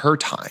getting her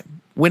time?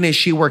 When is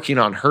she working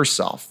on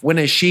herself? When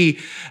is she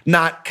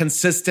not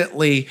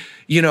consistently,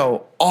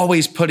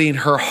 always putting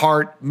her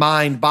heart,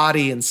 mind,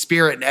 body, and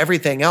spirit and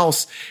everything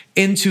else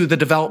into the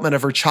development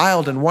of her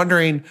child and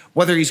wondering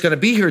whether he's going to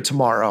be here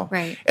tomorrow?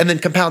 Right. And then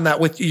compound that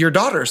with your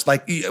daughters.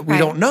 Like, we Right.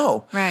 don't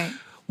know. Right.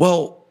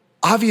 Well,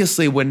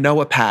 obviously, when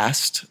Noah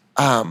passed,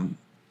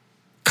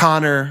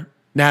 Connor,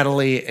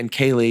 Natalie, and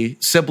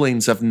Kaylee,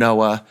 siblings of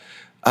Noah,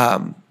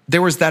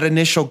 there was that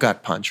initial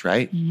gut punch,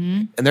 right?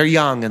 Mm-hmm. And they're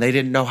young and they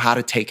didn't know how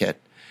to take it.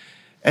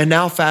 And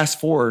now fast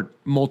forward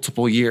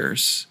multiple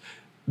years,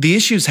 the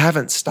issues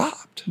haven't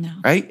stopped,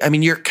 right? I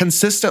mean, you're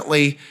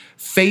consistently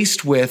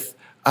faced with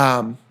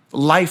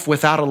life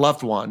without a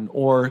loved one,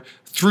 or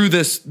through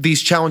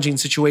these challenging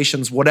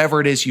situations, whatever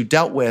it is you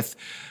dealt with,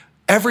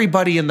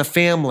 everybody in the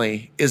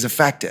family is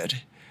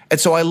affected. And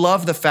so I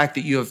love the fact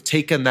that you have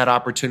taken that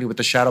opportunity with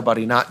the Shadow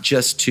Buddy, not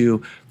just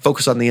to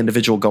focus on the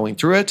individual going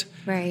through it,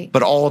 Right.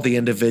 but all of the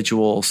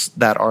individuals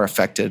that are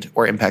affected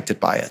or impacted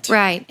by it.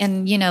 Right.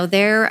 And,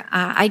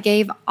 I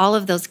gave all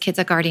of those kids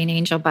a guardian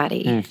angel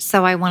buddy.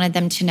 So I wanted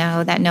them to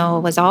know that Noah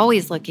was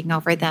always looking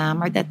over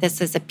them, or that this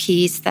is a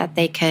piece that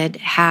they could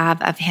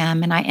have of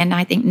him. And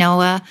I think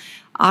Noah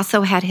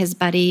also had his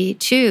buddy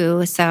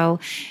too. So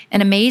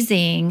an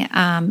amazing,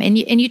 and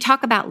you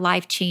talk about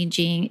life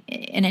changing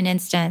in an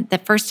instant. The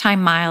first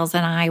time Miles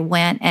and I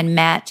went and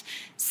met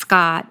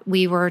Scott,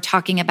 we were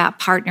talking about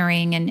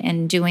partnering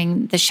and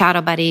doing the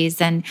Shadow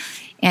Buddies and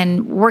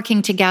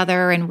working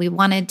together. And we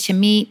wanted to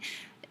meet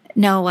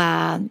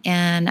Noah.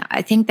 And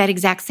I think that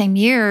exact same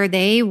year,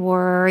 they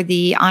were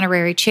the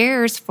honorary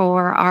chairs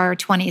for our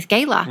 20th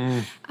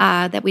gala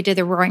that we did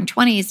the Roaring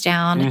 20s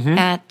down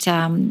at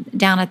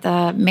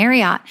the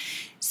Marriott.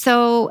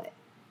 So,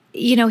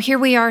 here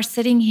we are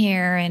sitting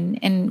here,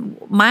 and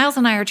Miles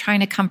and I are trying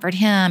to comfort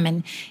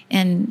him,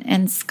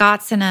 and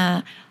Scott's in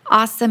a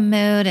awesome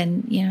mood,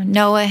 and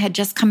Noah had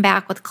just come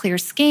back with clear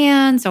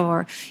scans,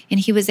 and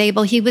he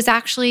was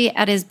actually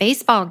at his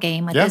baseball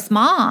game with his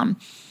mom,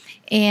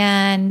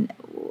 and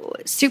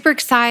super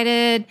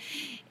excited.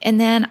 And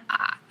then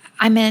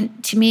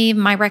to me,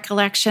 my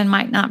recollection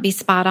might not be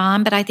spot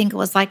on, but I think it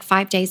was like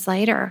 5 days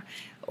later,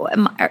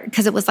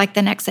 because it was like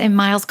the next day,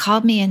 Miles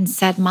called me and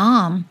said,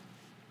 "Mom,"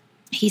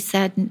 he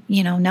said,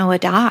 "Noah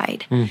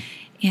died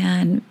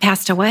and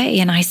passed away."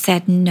 And I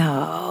said,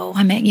 "No."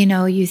 I mean,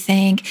 you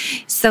think.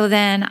 So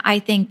then I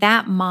think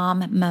that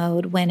mom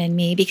mode went in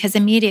me, because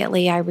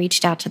immediately I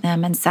reached out to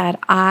them and said,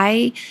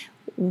 "I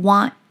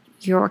want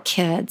your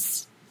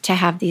kids to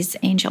have these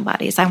angel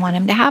buddies. I want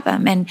them to have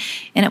them." And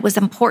it was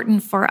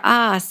important for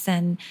us.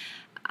 And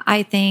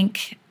I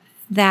think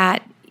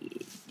that,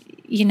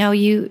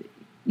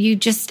 you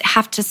just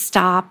have to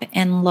stop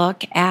and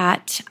look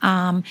at,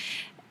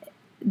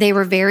 they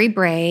were very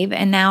brave.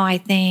 And now I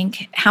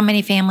think how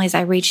many families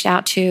I reached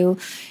out to,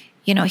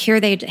 here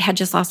they had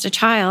just lost a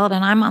child,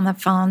 and I'm on the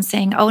phone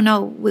saying, "Oh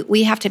no,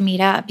 we have to meet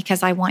up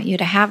because I want you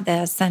to have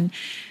this." And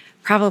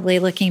probably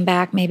looking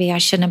back, maybe I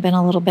shouldn't have been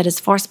a little bit as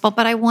forceful,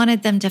 but I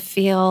wanted them to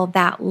feel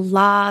that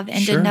love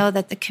and to know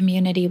that the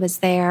community was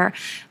there.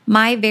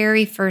 My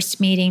very first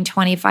meeting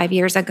 25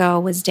 years ago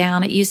was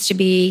down. It used to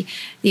be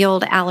the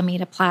old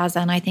Alameda Plaza,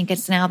 and I think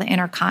it's now the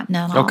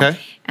Intercontinental. Okay.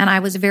 And I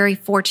was very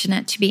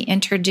fortunate to be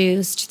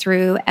introduced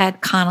through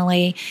Ed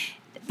Connolly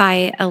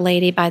by a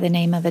lady by the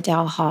name of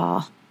Adele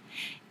Hall,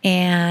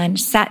 and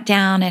sat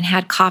down and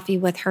had coffee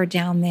with her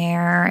down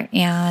there,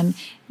 and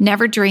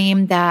never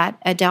dreamed that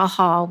Adele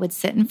Hall would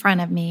sit in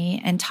front of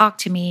me and talk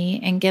to me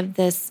and give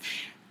this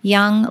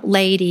young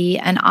lady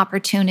an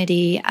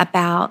opportunity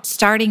about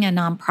starting a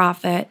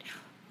nonprofit.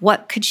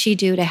 What could she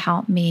do to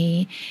help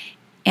me?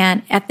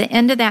 And at the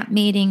end of that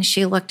meeting,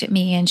 she looked at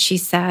me and she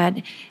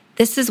said,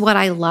 "This is what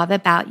I love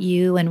about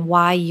you, and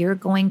why you're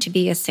going to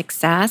be a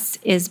success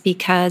is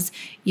because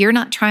you're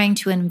not trying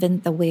to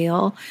invent the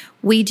wheel.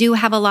 We do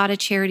have a lot of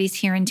charities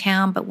here in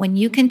town, but when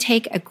you can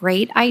take a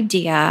great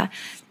idea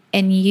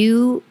and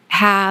you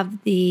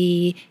have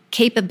the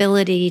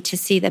capability to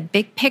see the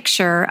big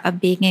picture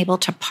of being able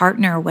to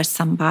partner with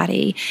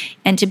somebody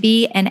and to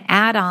be an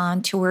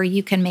add-on to where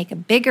you can make a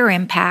bigger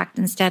impact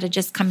instead of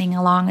just coming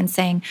along and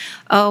saying,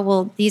 'Oh,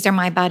 well, these are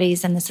my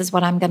buddies and this is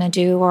what I'm going to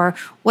do,' or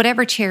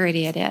whatever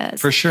charity it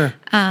is." For sure.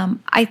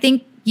 I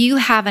think you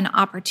have an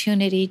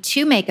opportunity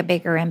to make a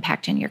bigger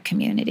impact in your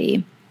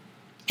community.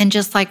 And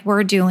just like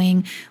we're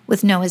doing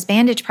with Noah's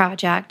Bandage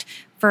Project,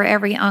 for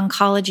every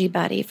oncology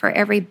buddy, for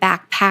every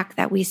backpack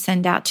that we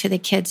send out to the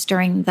kids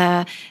during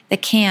the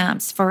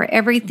camps, for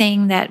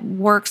everything that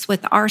works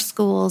with our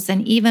schools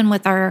and even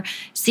with our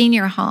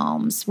senior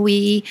homes,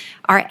 we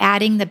are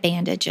adding the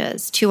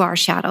bandages to our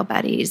shadow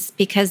buddies,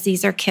 because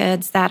these are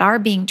kids that are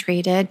being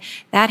treated,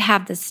 that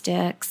have the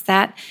sticks,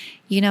 that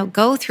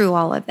go through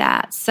all of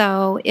that.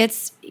 So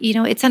it's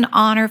an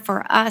honor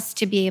for us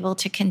to be able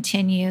to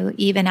continue,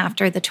 even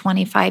after the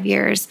 25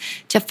 years,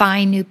 to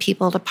find new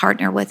people to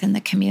partner with in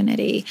the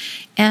community.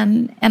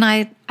 And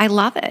I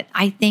love it.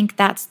 I think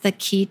that's the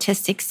key to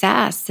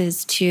success,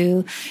 is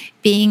to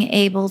being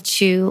able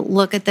to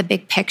look at the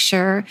big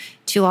picture,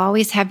 to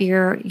always have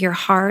your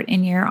heart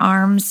in your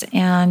arms,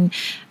 and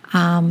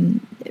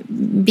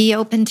be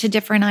open to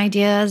different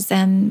ideas.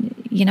 And,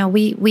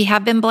 we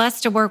have been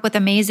blessed to work with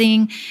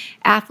amazing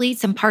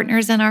athletes and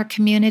partners in our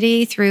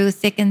community through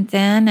thick and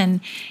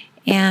thin.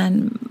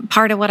 And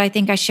part of what I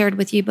think I shared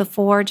with you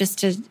before,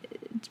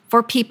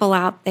 for people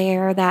out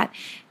there, that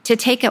to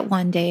take it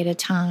one day at a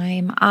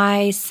time.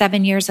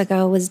 7 years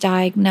ago, was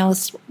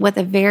diagnosed with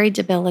a very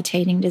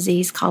debilitating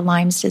disease called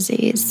Lyme's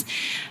disease.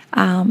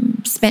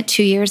 Spent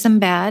 2 years in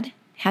bed,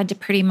 had to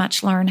pretty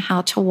much learn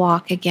how to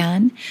walk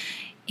again,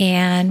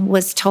 and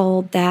was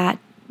told that,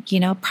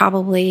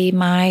 probably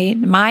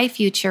my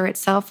future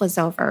itself was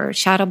over.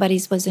 Shadow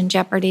Buddies was in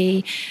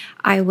jeopardy.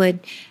 I would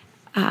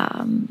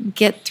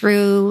get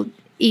through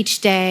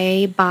each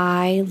day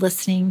by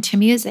listening to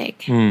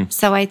music.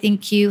 So I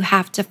think you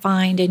have to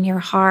find in your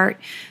heart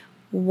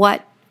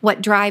what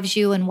drives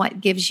you and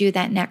what gives you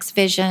that next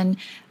vision.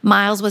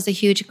 Miles was a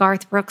huge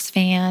Garth Brooks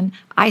fan.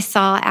 I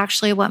saw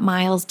actually what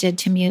Miles did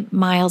to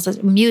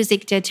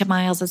music did to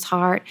Miles's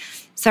heart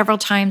several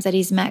times that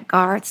he's met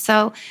Garth.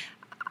 So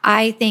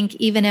I think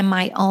even in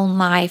my own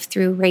life,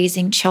 through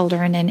raising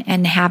children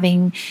and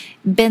having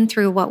been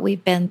through what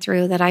we've been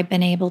through, that I've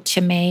been able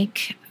to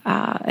make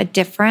a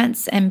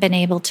difference and been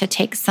able to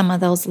take some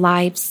of those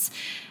life's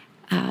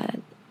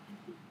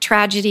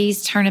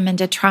tragedies, turn them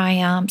into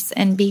triumphs,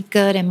 and be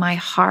good in my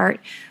heart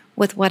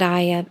with what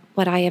I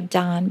have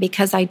done,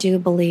 because I do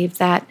believe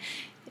that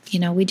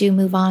we do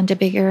move on to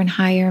bigger and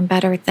higher and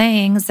better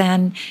things,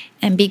 and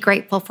be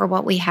grateful for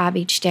what we have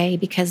each day,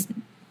 because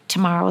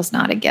tomorrow is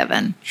not a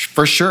given.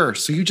 For sure.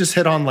 So you just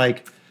hit on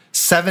like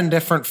 7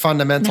 different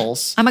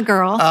fundamentals. I'm a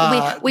girl.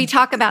 We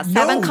talk about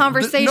 7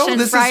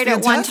 conversations right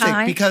at one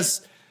time.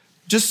 Because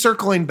just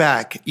circling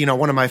back,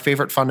 one of my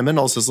favorite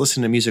fundamentals is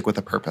listening to music with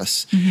a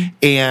purpose. Mm-hmm.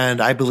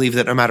 And I believe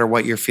that no matter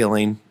what you're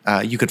feeling,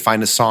 you could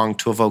find a song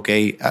to evoke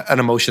an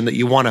emotion that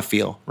you want to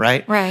feel,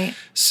 right? Right.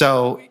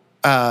 So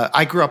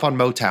I grew up on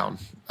Motown.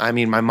 I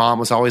mean, my mom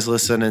was always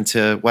listening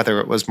to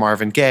whether it was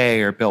Marvin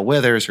Gaye or Bill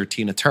Withers or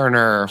Tina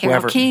Turner or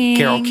whoever.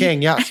 Carole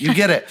King, yeah, you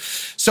get it.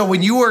 So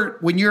when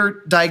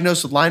you're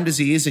diagnosed with Lyme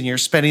disease and you're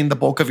spending the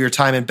bulk of your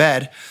time in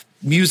bed,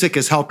 music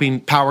is helping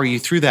power you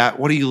through that.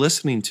 What are you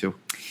listening to?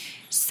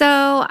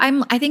 So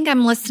I think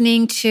I'm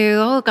listening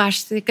to,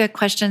 good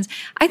questions.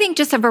 I think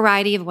just a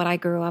variety of what I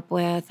grew up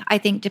with. I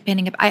think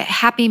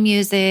happy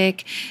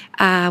music,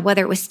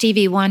 whether it was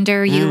Stevie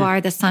Wonder, You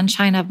Are the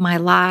Sunshine of My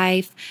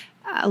Life,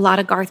 a lot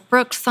of Garth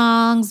Brooks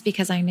songs,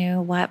 because I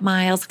knew what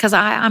Miles, because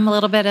I'm a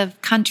little bit of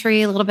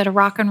country, a little bit of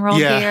rock and roll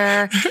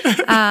here.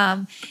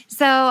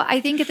 So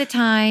I think at the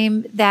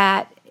time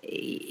that,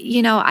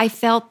 I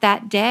felt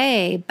that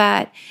day,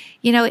 but,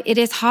 it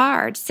is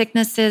hard.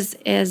 Sickness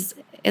is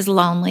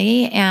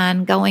lonely,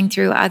 and going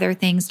through other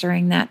things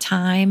during that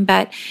time.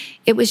 But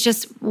it was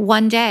just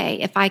one day.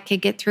 If I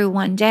could get through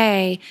one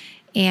day,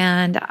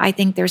 and I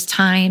think there's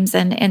times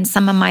and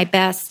some of my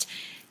best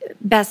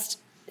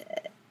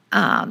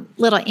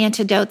little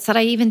antidotes that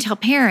I even tell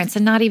parents,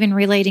 and not even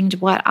relating to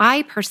what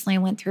I personally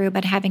went through,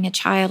 but having a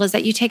child, is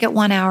that you take it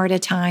 1 hour at a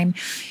time.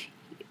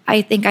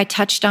 I think I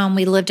touched on,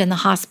 we lived in the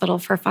hospital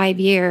for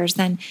 5 years,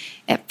 and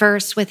at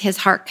first with his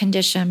heart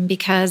condition,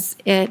 because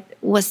it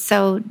was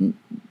so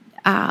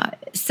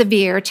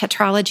severe,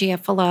 tetralogy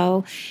of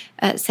Fallot,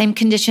 same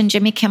condition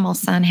Jimmy Kimmel's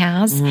son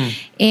has.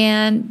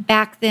 And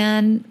back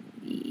then,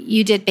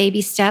 you did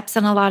baby steps,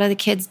 and a lot of the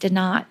kids did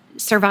not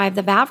survive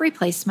the valve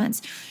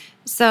replacements.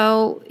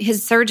 So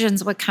his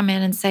surgeons would come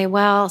in and say,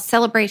 well,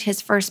 celebrate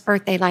his first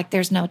birthday like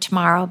there's no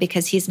tomorrow,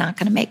 because he's not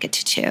going to make it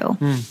to 2.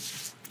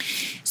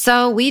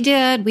 So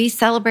we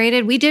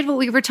celebrated, we did what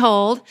we were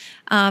told,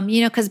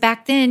 because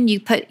back then you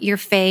put your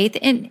faith,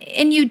 and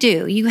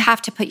you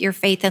have to put your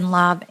faith in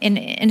love, and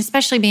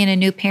especially being a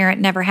new parent,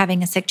 never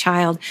having a sick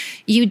child,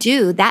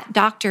 that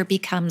doctor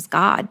becomes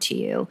God to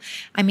you.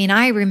 I mean,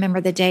 I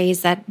remember the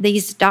days that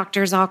these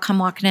doctors all come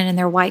walking in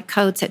their white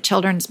coats at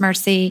Children's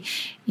Mercy,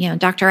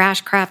 Dr.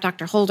 Ashcraft,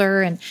 Dr.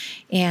 Holder,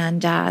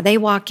 and they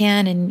walk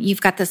in, and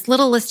you've got this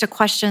little list of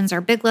questions or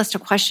big list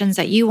of questions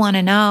that you want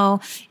to know,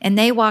 and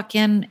they walk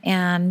in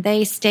and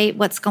they state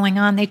what's going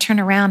on. They turn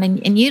around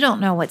and you don't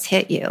know what's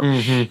hit you.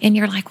 And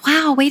you're like,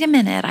 wow, wait a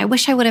minute. I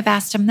wish I would have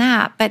asked him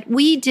that. But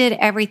we did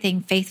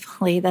everything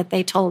faithfully that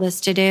they told us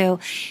to do.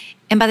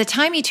 And by the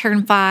time he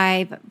turned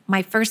 5,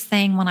 my first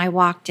thing when I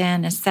walked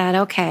in is said,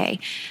 okay,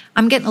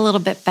 I'm getting a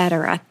little bit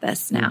better at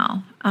this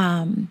now.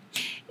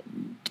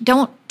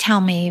 Don't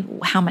tell me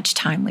how much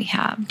time we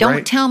have.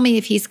 Don't tell me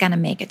if he's going to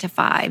make it to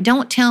 5.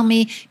 Don't tell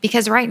me,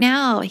 because right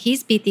now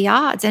he's beat the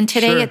odds. And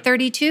today at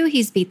 32,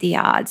 he's beat the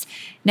odds.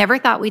 Never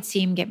thought we'd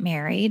see him get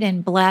married,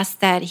 and blessed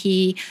that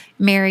he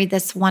married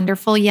this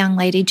wonderful young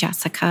lady,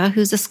 Jessica,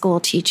 who's a school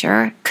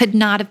teacher. Could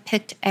not have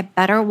picked a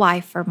better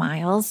wife for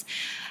Miles.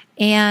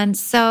 And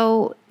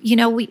so,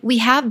 we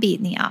have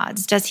beaten the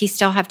odds. Does he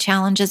still have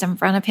challenges in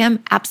front of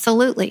him?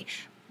 Absolutely.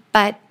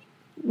 But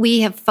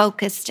we have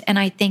focused, and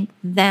I think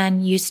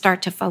then you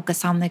start to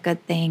focus on the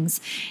good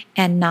things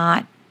and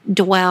not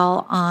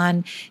dwell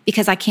on,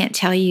 because I can't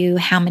tell you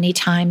how many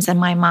times in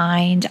my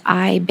mind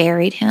I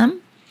buried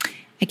him.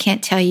 I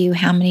can't tell you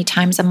how many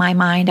times in my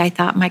mind I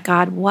thought, my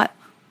God, what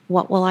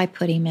will I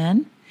put him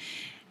in?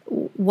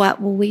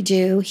 What will we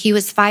do? He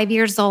was 5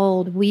 years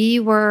old. We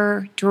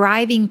were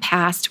driving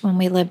past, when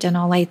we lived in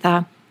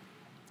Olathe,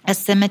 a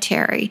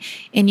cemetery.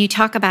 And you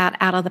talk about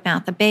out of the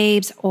mouth of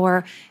babes,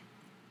 or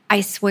I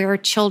swear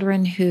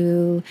children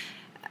who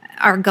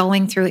are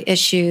going through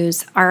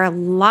issues are a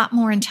lot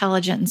more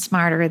intelligent and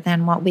smarter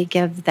than what we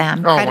give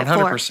them credit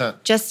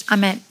 100%. For. I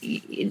meant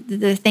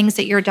the things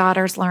that your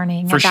daughter's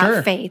learning for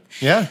about faith.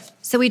 Yeah.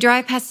 So we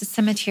drive past the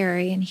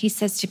cemetery, and he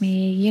says to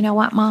me, you know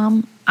what,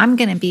 Mom? I'm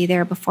going to be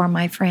there before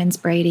my friends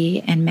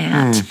Brady and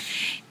Matt.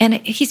 And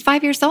he's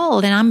 5 years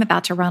old, and I'm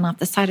about to run off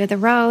the side of the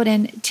road.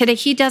 And today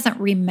he doesn't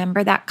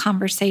remember that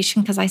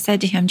conversation, because I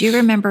said to him, do you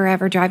remember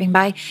ever driving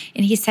by?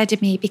 And he said to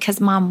me, because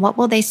Mom, what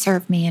will they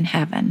serve me in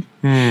heaven?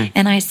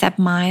 And I said,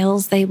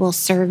 Miles, they will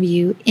serve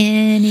you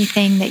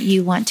anything that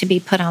you want to be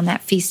put on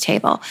that feast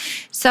table.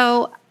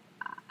 So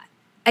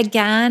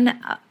again,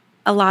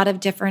 a lot of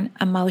different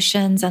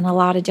emotions and a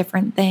lot of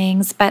different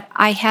things, but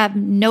I have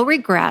no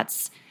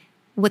regrets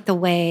with the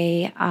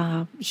way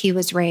he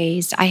was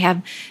raised. I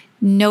have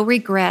no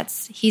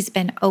regrets. He's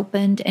been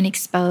opened and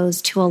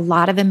exposed to a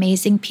lot of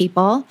amazing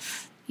people.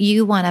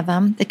 You, one of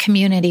them, the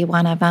community,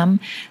 one of them,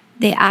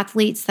 the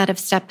athletes that have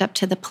stepped up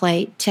to the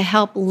plate to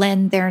help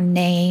lend their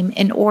name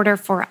in order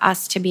for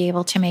us to be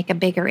able to make a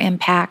bigger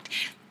impact.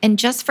 And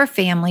just for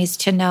families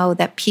to know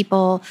that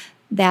people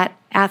that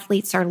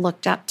athletes are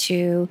looked up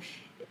to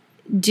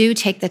do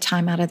take the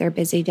time out of their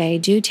busy day,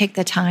 do take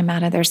the time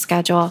out of their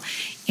schedule.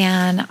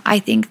 And I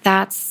think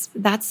that's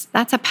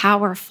a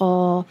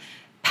powerful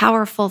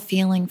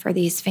feeling for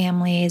these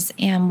families,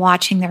 and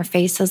watching their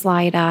faces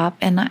light up.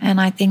 And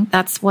I think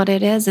that's what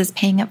it is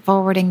paying it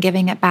forward and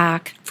giving it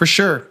back. For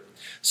sure.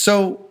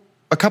 So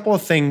a couple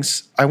of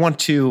things. I want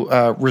to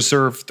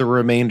reserve the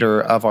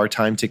remainder of our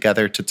time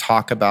together to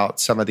talk about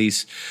some of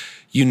these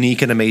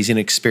unique and amazing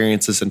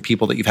experiences and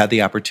people that you've had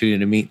the opportunity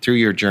to meet through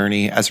your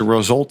journey as a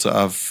result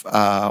of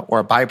or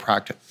a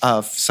byproduct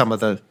of some of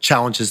the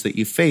challenges that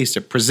you faced.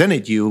 It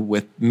presented you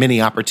with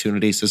many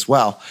opportunities as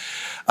well.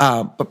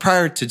 But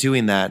prior to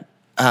doing that,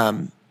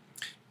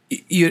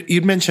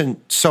 you'd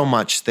mentioned so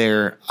much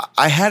there.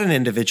 I had an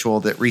individual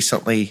that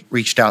recently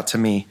reached out to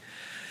me,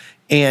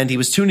 and he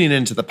was tuning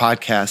into the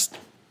podcast.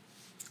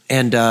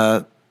 And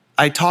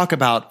I talk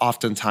about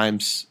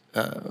oftentimes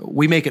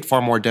we make it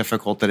far more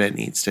difficult than it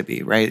needs to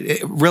be,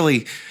 right?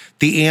 Really,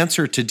 the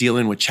answer to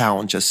dealing with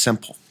challenge is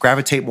simple.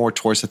 Gravitate more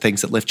towards the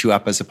things that lift you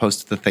up as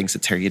opposed to the things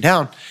that tear you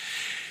down.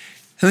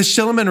 And this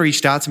gentleman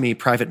reached out to me,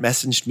 private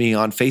messaged me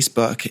on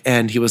Facebook,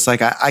 and he was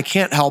like, I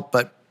can't help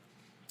but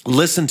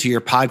listen to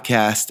your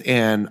podcast,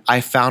 and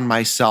I found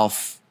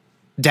myself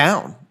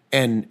down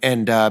and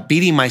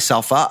beating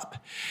myself up.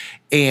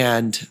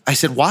 And I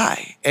said,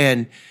 why?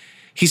 And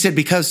he said,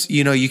 because,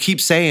 you keep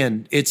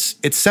saying it's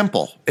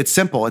simple. It's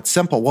simple. It's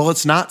simple. Well,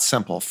 it's not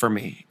simple for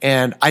me.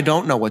 And I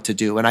don't know what to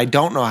do, and I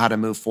don't know how to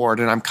move forward.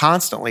 And I'm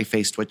constantly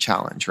faced with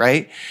challenge,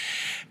 right?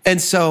 And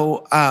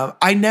so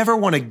I never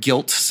want to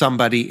guilt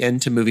somebody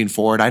into moving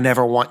forward. I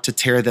never want to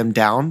tear them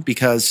down,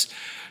 because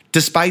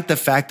despite the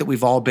fact that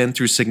we've all been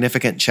through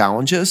significant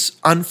challenges,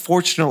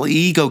 unfortunately,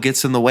 ego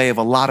gets in the way of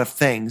a lot of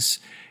things.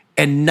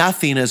 And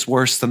nothing is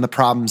worse than the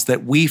problems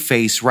that we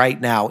face right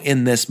now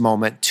in this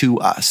moment to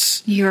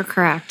us. You're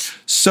correct.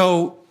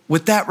 So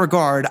with that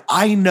regard,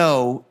 I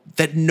know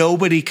that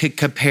nobody could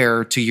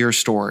compare to your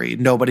story.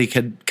 Nobody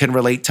can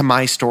relate to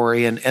my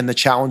story and the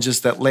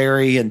challenges that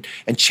Larry and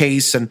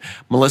Chase and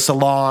Melissa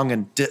Long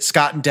and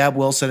Scott and Deb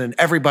Wilson and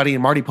everybody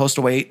and Marty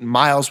Postlethwait and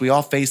Miles, we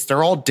all face.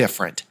 They're all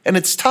different. And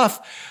it's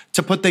tough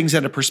to put things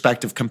into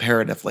perspective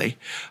comparatively.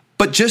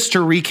 But just to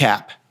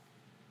recap,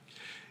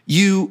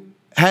 you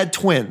had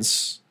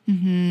twins.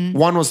 Mm-hmm.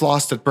 One was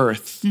lost at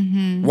birth.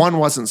 Mm-hmm. One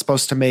wasn't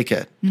supposed to make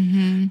it.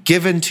 Mm-hmm.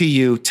 Given to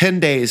you 10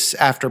 days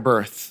after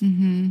birth.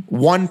 Mm-hmm.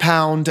 1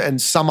 pound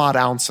and some odd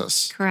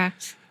ounces.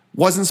 Correct.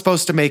 Wasn't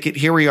supposed to make it.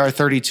 Here we are,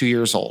 32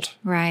 years old.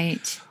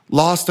 Right.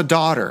 Lost a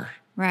daughter.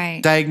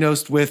 Right.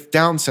 Diagnosed with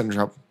Down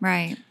syndrome.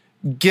 Right.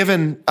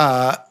 Given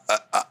not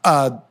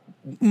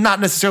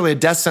necessarily a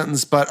death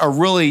sentence, but a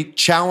really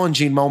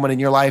challenging moment in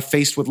your life,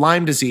 faced with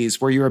Lyme disease,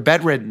 where you were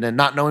bedridden and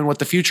not knowing what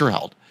the future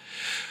held.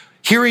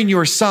 Hearing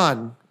your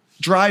son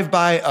drive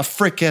by a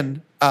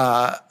frickin'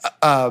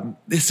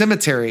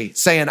 cemetery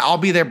saying, I'll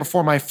be there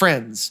before my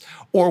friends,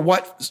 or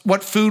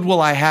what food will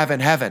I have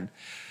in heaven?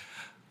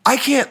 I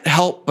can't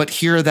help but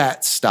hear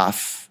that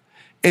stuff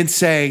and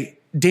say,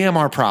 damn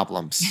our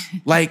problems.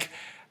 Like,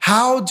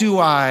 how do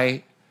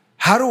I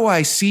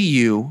see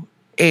you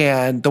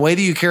and the way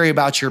that you carry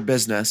about your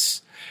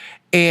business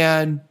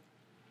and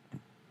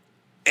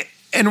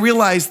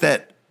realize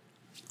that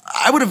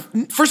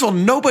first of all,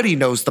 nobody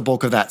knows the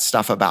bulk of that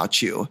stuff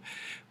about you.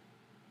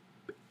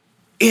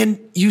 And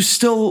you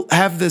still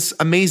have this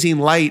amazing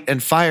light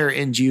and fire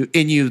in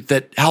you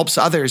that helps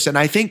others. And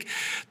I think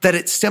that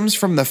it stems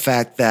from the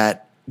fact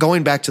that,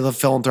 going back to the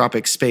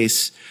philanthropic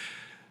space,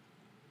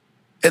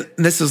 and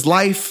this is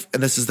life,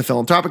 and this is the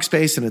philanthropic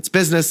space, and it's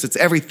business, it's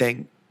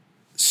everything.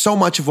 So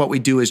much of what we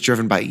do is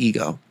driven by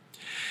ego.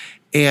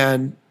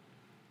 And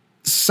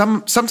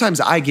sometimes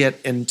I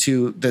get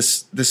into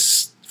this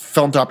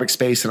philanthropic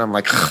space, and I'm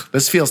like,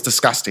 this feels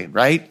disgusting,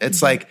 right?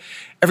 It's mm-hmm. like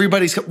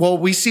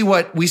we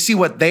see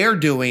what they're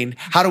doing.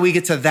 How do we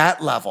get to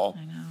that level?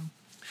 I know.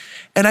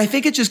 And I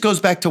think it just goes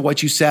back to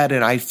what you said,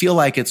 and I feel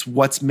like it's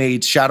what's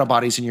made Shadow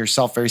Bodies and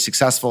yourself very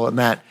successful, in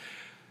that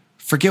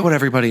forget what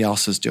everybody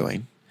else is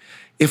doing.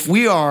 If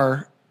we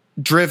are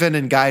driven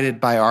and guided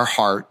by our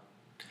heart,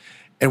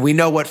 and we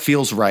know what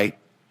feels right,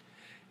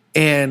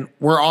 and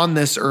we're on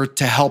this earth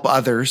to help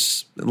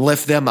others and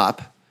lift them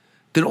up,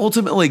 then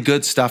ultimately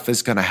good stuff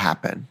is going to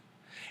happen.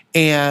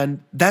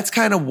 And that's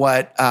kind of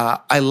what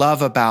I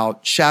love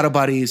about Shadow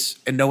Buddies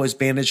and Noah's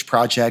Bandage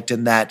Project,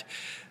 in that,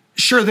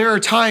 sure, there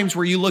are times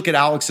where you look at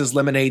Alex's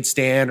Lemonade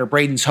Stand or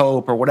Braden's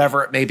Hope or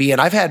whatever it may be,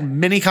 and I've had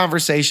many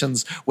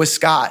conversations with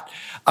Scott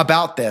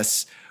about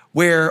this,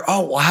 where,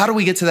 how do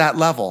we get to that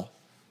level?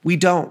 We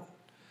don't.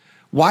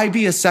 Why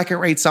be a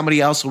second-rate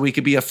somebody else when we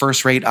could be a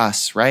first-rate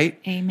us, right?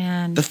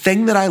 Amen. The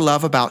thing that I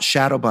love about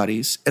Shadow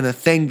Buddies, and the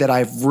thing that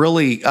I've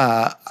really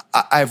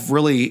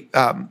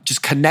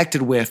just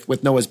connected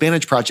with Noah's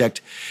Bandage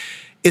Project,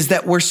 is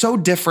that we're so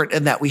different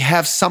in that we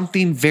have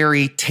something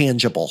very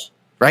tangible,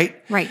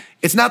 right? Right.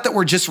 It's not that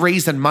we're just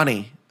raising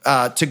money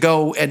to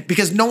go, and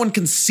because no one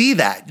can see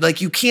that.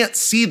 Like, you can't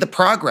see the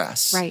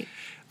progress. Right.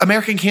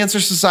 American Cancer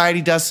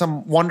Society does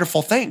some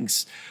wonderful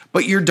things,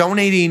 but you're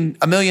donating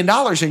 $1 million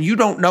and you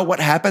don't know what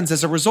happens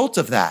as a result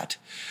of that.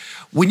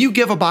 When you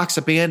give a box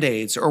of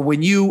Band-Aids, or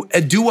when you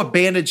do a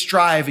bandage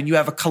drive and you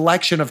have a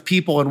collection of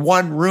people in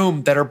one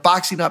room that are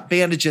boxing up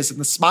bandages and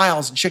the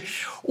smiles and shit,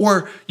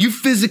 or you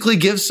physically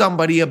give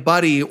somebody a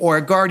buddy or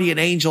a guardian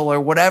angel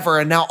or whatever,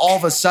 and now all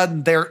of a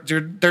sudden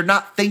they're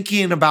not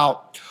thinking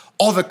about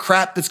all the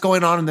crap that's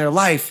going on in their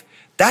life,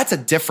 that's a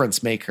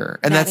difference maker,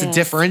 and that's a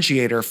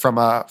differentiator from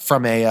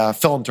a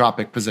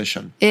philanthropic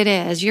position. It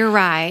is. You're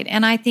right,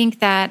 and I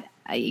think that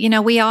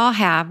we all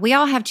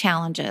have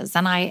challenges,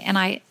 and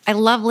I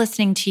love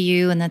listening to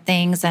you and the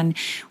things. And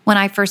when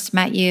I first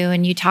met you,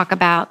 and you talk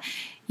about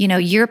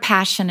your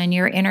passion and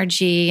your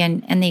energy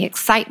and the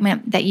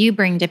excitement that you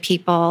bring to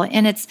people,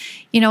 and it's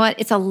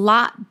it's a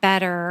lot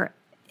better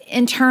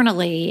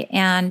internally,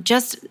 and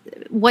just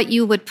what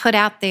you would put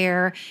out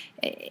there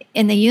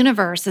in the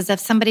universe is if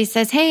somebody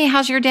says, "Hey,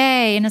 how's your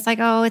day?" and it's like,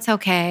 "Oh, it's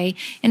okay,"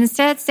 and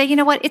instead say, "You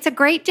know what? It's a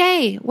great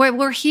day.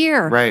 We're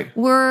here. Right.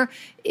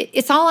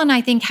 It's all in,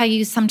 I think, how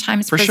you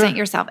sometimes present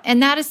yourself.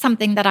 And that is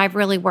something that I've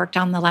really worked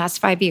on the last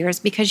 5 years,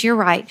 because you're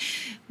right.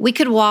 We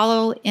could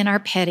wallow in our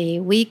pity.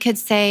 We could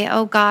say,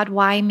 "Oh God,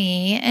 why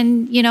me?"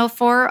 And,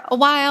 for a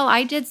while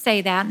I did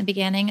say that in the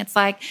beginning. It's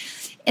like,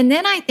 and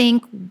then I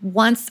think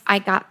once I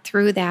got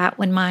through that,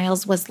 when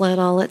Miles was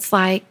little, it's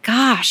like,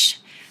 gosh,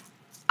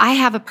 I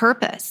have a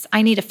purpose.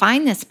 I need to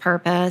find this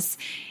purpose.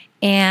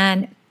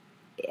 And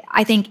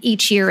I think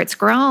each year it's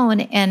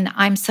grown, and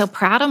I'm so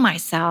proud of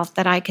myself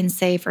that I can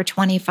say for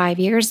 25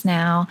 years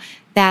now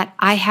that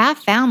I have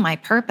found my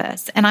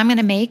purpose, and I'm going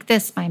to make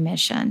this my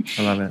mission.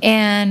 I love it.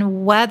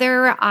 And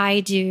whether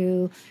I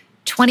do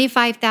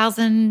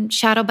 25,000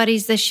 Shadow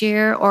Buddies this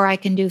year, or I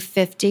can do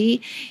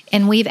 50,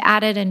 and we've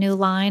added a new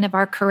line of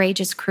our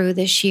Courageous Crew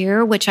this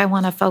year, which I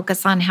want to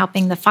focus on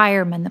helping the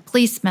firemen, the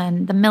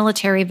policemen, the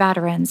military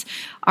veterans,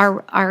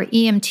 our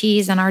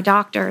EMTs, and our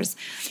doctors.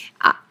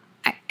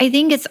 I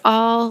think it's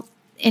all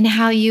in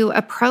how you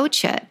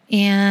approach it.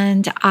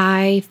 And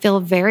I feel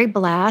very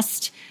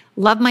blessed,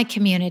 love my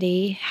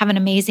community, have an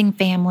amazing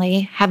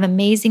family, have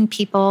amazing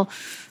people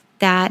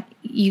that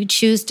you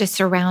choose to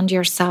surround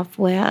yourself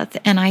with.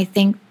 And I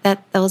think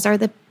that those are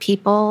the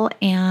people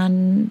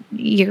and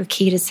your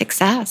key to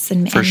success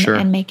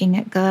and making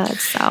it good.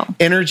 So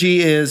energy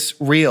is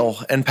real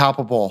and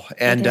palpable.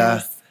 And,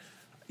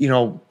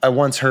 I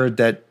once heard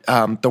that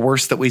the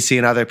worst that we see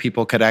in other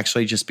people could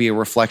actually just be a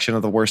reflection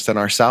of the worst in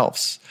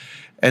ourselves.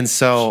 And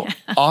so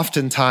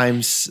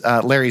oftentimes,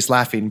 Larry's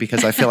laughing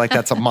because I feel like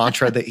that's a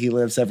mantra that he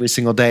lives every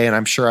single day. And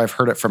I'm sure I've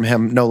heard it from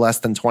him no less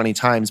than 20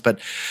 times. But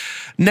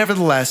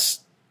nevertheless,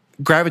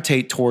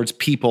 gravitate towards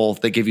people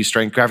that give you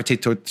strength,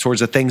 gravitate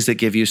towards the things that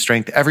give you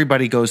strength.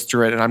 Everybody goes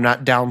through it. And I'm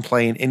not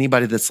downplaying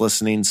anybody that's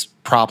listening's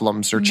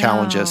problems or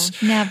challenges.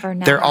 Never.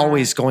 They're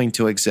always going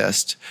to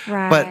exist.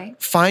 Right.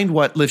 But find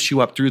what lifts you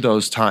up through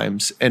those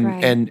times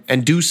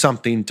and do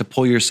something to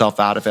pull yourself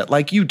out of it,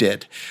 like you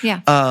did.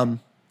 Yeah.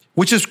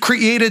 Which has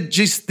created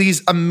just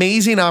these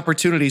amazing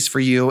opportunities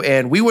for you.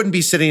 And we wouldn't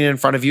be sitting in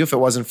front of you if it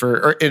wasn't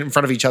or in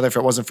front of each other if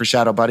it wasn't for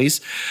Shadow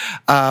Buddies.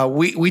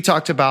 We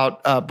talked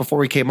about, before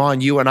we came on,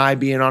 you and I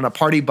being on a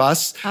party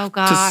bus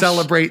to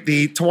celebrate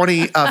the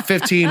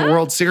 2015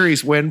 World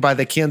Series win by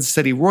the Kansas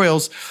City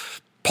Royals.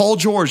 Paul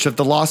George of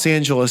the Los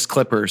Angeles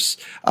Clippers,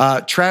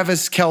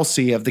 Travis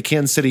Kelce of the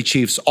Kansas City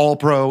Chiefs,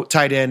 All-Pro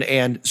tight end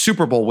and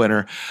Super Bowl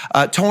winner,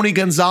 Tony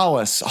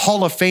Gonzalez,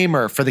 Hall of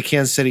Famer for the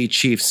Kansas City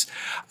Chiefs.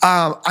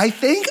 I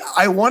think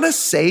I want to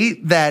say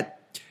that,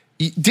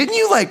 didn't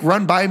you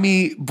run by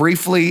me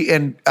briefly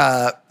in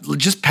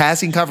just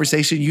passing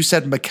conversation? You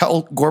said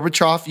Mikhail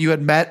Gorbachev you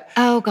had met.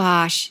 Oh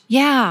gosh,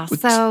 yeah.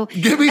 So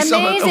give me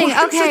amazing.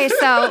 Okay,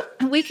 so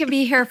we could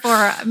be here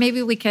for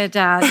maybe we could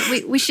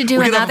we should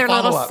do another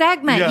little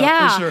segment.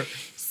 Yeah. For sure.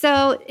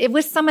 So it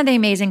was some of the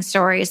amazing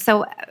stories.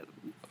 So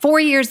 4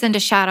 years into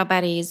Shadow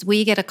Buddies,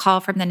 we get a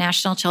call from the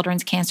National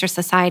Children's Cancer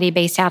Society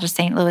based out of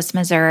St. Louis,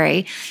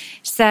 Missouri.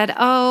 Said,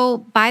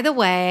 "Oh, by the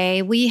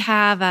way, we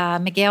have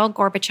Mikhail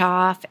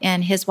Gorbachev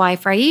and his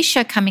wife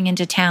Raisha coming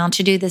into town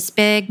to do this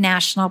big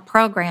national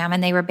program,"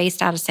 and they were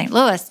based out of St.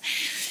 Louis.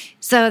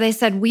 So they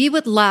said, "We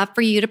would love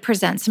for you to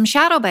present some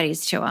Shadow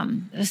Buddies to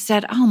them." I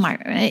said, "Oh my."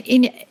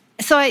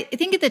 So I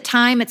think at the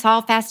time it's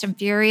all fast and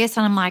furious,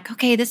 and I'm like,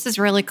 okay, this is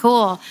really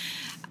cool.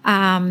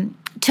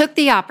 Took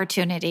the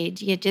opportunity.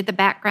 You did the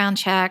background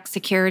check,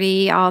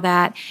 security, all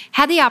that.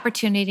 Had the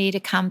opportunity to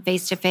come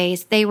face to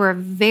face. They were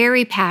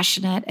very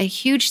passionate, a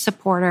huge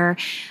supporter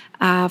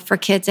for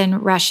kids in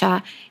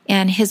Russia.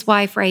 And his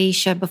wife,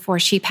 Raisha, before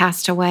she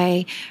passed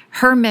away,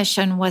 her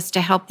mission was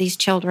to help these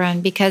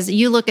children, because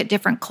you look at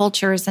different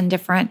cultures and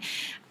different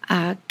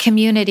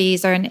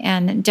communities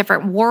and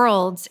different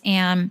worlds,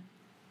 and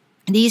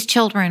these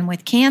children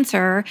with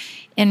cancer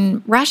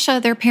in Russia,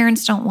 their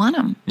parents don't want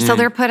them. So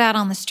they're put out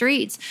on the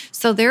streets.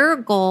 So their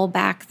goal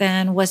back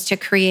then was to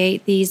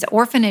create these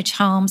orphanage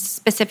homes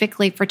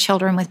specifically for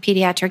children with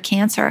pediatric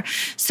cancer.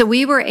 So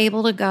we were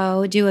able to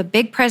go do a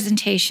big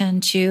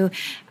presentation to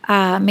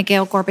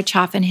Mikhail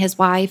Gorbachev and his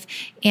wife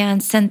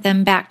and sent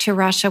them back to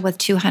Russia with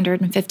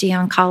 250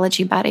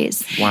 oncology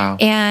buddies. Wow.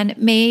 And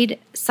made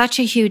such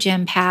a huge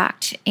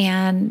impact.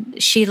 And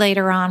she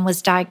later on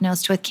was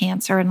diagnosed with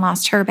cancer and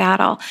lost her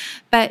battle.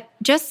 But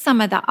just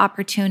some of the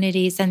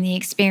opportunities and the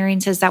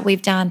experiences that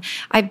we've done.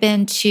 I've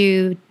been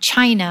to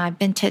China. I've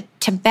been to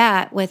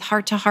Tibet with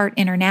Heart to Heart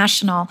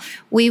International.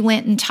 We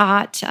went and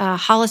taught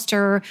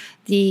Hollister,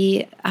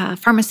 the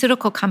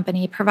pharmaceutical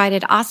company,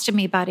 provided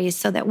ostomy buddies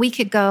so that we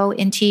could go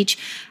and teach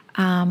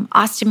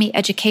ostomy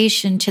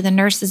education to the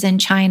nurses in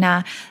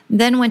China,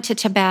 then went to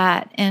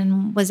Tibet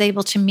and was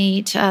able to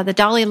meet, the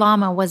Dalai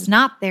Lama was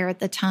not there at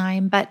the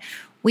time, but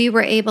we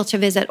were able to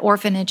visit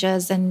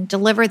orphanages and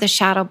deliver the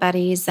shadow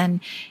buddies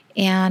and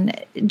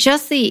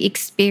just the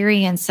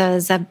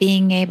experiences of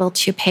being able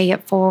to pay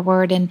it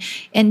forward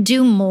and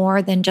do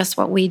more than just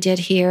what we did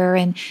here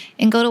and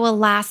go to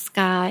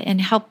Alaska and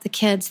help the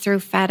kids through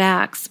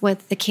FedEx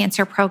with the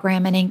cancer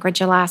program in Anchorage,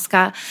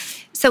 Alaska.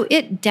 So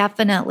it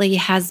definitely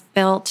has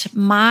built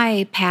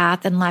my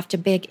path and left a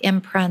big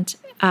imprint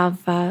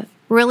of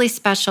really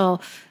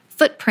special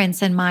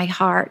footprints in my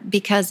heart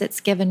because it's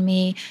given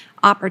me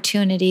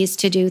opportunities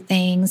to do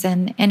things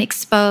and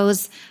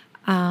expose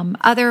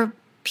other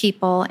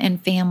people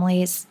and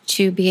families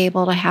to be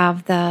able to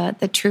have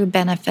the true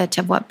benefit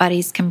of what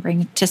buddies can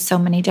bring to so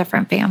many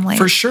different families.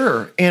 For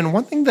sure. And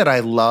one thing that I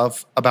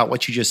love about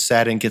what you just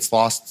said and gets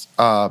lost,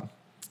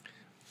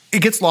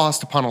 it gets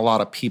lost upon a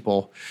lot of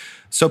people.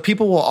 So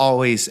people will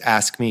always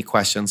ask me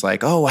questions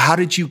like, "Oh, how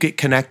did you get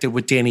connected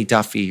with Danny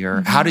Duffy?"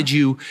 Or how did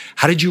you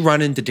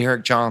run into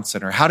Derek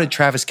Johnson? Or how did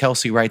Travis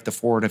Kelce write the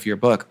foreword of your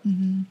book?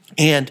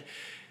 And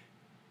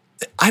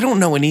I don't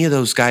know any of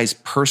those guys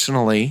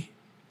personally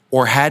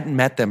or hadn't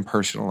met them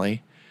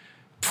personally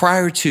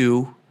prior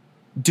to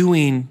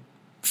doing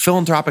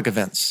philanthropic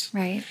events.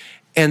 Right.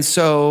 And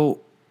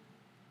so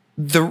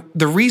the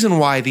reason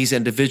why these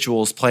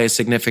individuals play a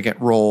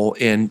significant role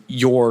in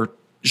your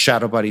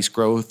Shadow Buddies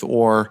growth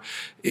or,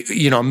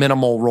 a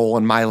minimal role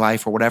in my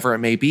life or whatever it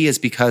may be is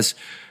because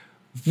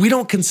we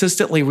don't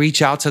consistently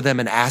reach out to them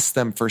and ask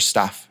them for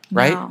stuff,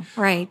 right? No,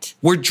 right.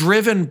 We're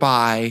driven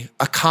by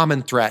a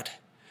common thread.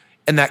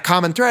 And that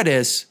common thread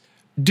is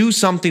do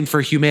something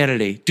for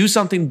humanity, do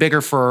something bigger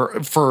for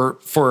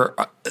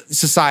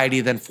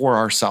society than for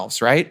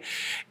ourselves, right?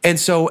 And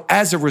so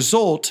as a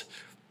result,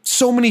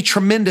 so many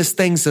tremendous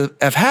things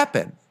have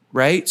happened,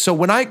 right? So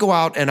when I go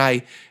out and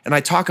I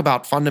talk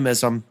about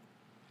fundamentalism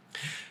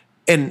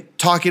and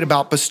talking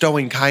about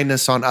bestowing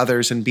kindness on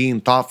others and being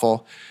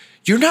thoughtful,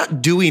 you're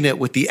not doing it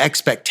with the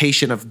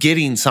expectation of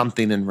getting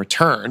something in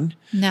return.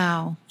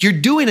 No. You're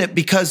doing it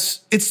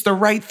because it's the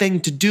right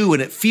thing to do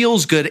and it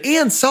feels good.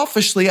 And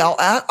selfishly, I'll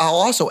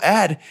also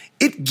add,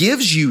 it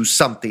gives you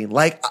something.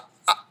 Like,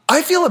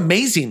 I feel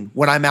amazing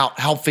when I'm out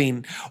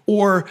helping,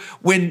 or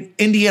when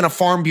Indiana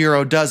Farm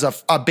Bureau does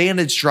a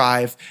bandage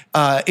drive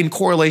in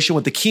correlation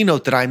with the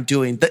keynote that I'm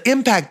doing. The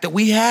impact that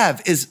we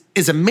have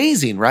is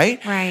amazing,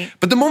 right? Right.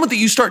 But the moment that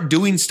you start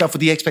doing stuff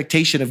with the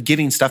expectation of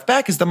getting stuff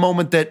back is the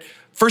moment that,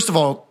 first of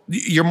all,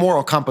 your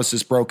moral compass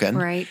is broken.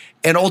 Right.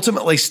 And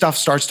ultimately stuff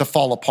starts to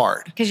fall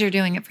apart. Because you're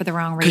doing it for the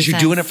wrong reasons. Because you're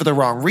doing it for the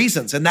wrong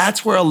reasons. And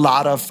that's where a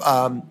lot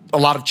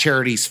of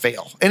charities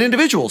fail and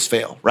individuals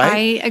fail, right?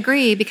 I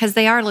agree, because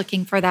they are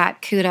looking for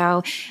that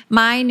kudo.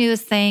 My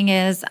newest thing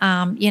is,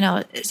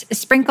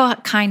 sprinkle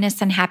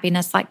kindness and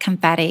happiness like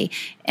confetti.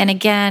 And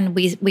again,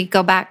 we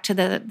go back to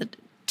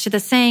the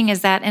saying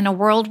is that in a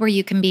world where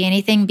you can be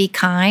anything, be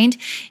kind.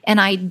 And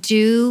I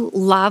do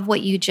love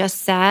what you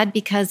just said,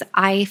 because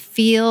I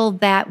feel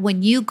that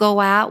when you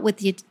go out with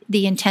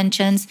the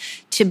intentions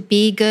to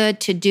be good,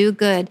 to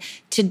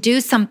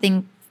do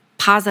something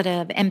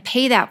positive and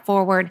pay that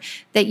forward,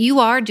 that you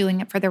are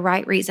doing it for the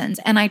right reasons.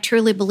 And I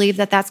truly believe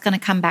that that's going to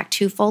come back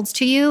twofolds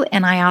to you.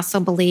 And I also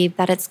believe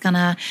that it's going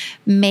to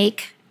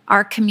make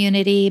our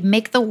community,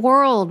 make the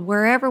world,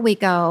 wherever we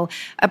go,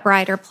 a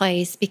brighter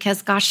place,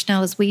 because gosh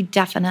knows we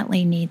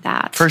definitely need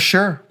that. For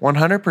sure,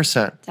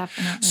 100%.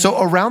 Definitely.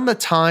 So around the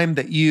time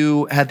that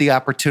you had the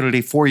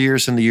opportunity, 4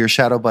 years into your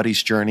Shadow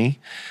Buddies journey,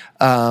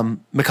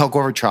 Mikhail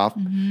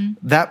Gorbachev,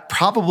 that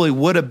probably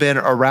would have been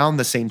around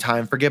the same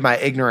time. Forgive my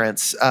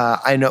ignorance.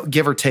 I know,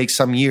 give or take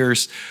some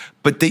years,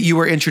 but that you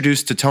were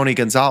introduced to Tony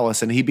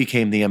Gonzalez and he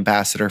became the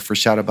ambassador for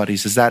Shadow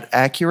Buddies. Is that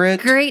accurate?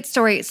 Great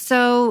story.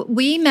 So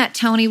we met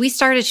Tony. We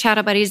started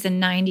Shadow Buddies in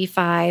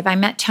 95. I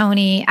met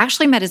Tony,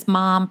 actually met his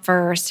mom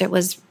first. It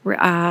was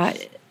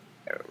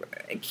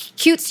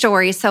cute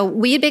story. So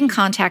we had been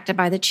contacted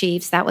by the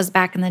Chiefs. That was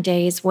back in the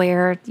days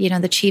where,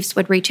 the Chiefs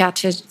would reach out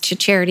to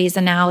charities,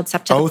 and now it's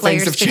up to the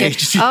players. Things have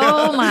changed.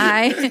 Oh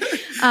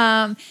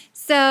my.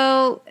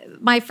 So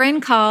my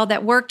friend called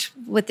that worked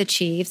with the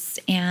Chiefs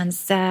and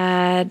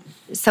said,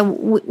 so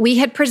we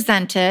had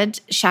presented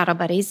Shadow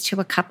Buddies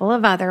to a couple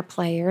of other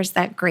players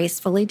that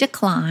gracefully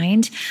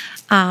declined.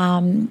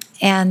 And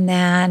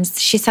then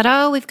she said,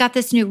 we've got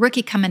this new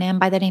rookie coming in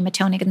by the name of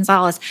Tony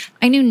Gonzalez.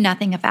 I knew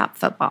nothing about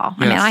football.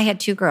 Yes. I had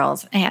two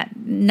girls. I had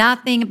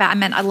nothing about,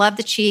 I loved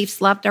the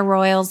Chiefs, loved our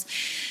Royals.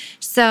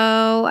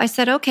 So I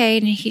said, okay.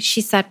 And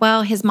she said,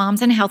 well, his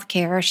mom's in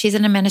healthcare. She's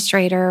an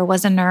administrator,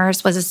 was a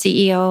nurse, was a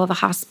CEO of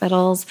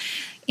hospitals,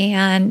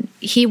 and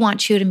he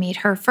wants you to meet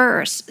her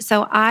first.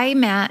 So I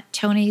met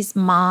Tony's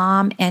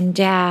mom and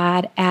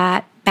dad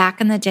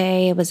back in the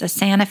day, it was a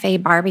Santa Fe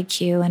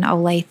barbecue in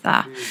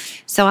Olathe.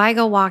 So I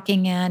go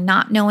walking in,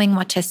 not knowing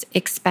what to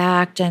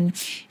expect, and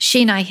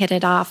she and I hit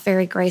it off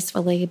very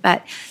gracefully.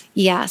 But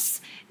yes,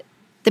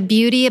 the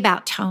beauty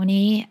about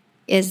Tony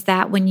is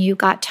that when you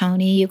got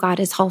Tony, you got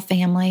his whole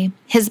family.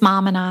 His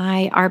mom and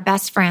I are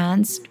best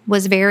friends.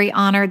 Was very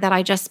honored that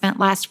I just spent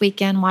last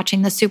weekend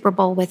watching the Super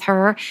Bowl with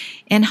her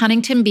in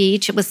Huntington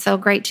Beach. It was so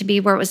great to be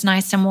where it was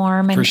nice and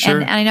warm. And, For sure.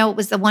 and I know it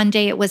was the one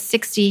day it was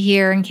 60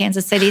 here in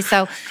Kansas City.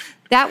 So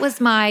that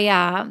was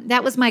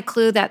my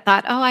clue that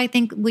thought, oh, I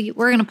think we're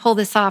going to pull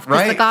this off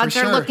because the gods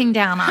are looking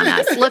down on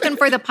us, looking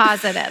for the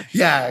positive.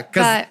 Yeah,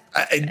 because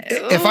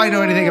if I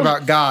know anything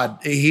about God,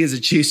 he is a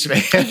Chiefs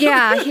fan.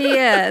 Yeah, he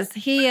is.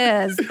 He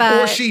is.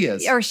 But, or she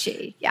is. Or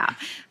she, yeah.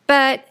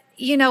 But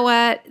you know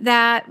what?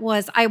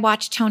 I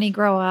watched Tony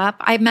grow up.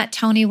 I met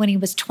Tony when he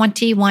was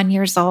 21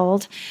 years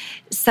old.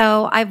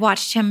 So I've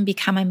watched him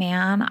become a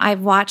man.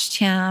 I've watched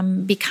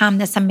him become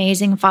this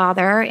amazing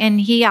father. And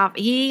he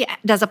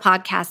does a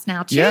podcast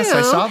now too. Yes,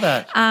 I saw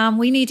that.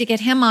 We need to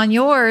get him on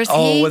yours.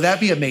 Oh, would that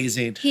be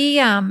amazing?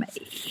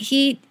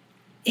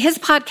 His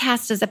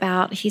podcast is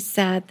about, he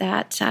said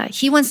that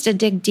he wants to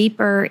dig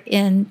deeper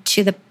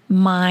into the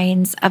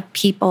minds of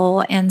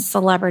people and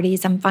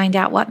celebrities and find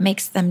out what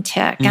makes them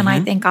tick. Mm-hmm. And I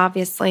think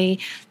obviously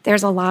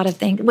there's a lot of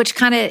things, which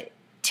kind of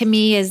to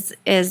me is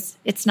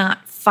it's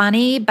not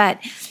funny, but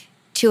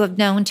to have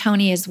known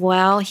Tony as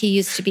well, he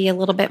used to be a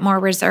little bit more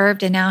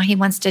reserved and now he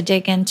wants to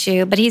dig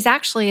into, but he's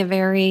actually a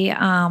very,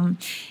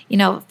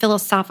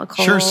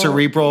 philosophical. Sure,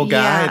 cerebral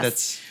guy. Yes.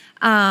 That's,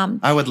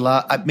 I would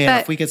love,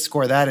 if we could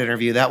score that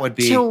interview, that would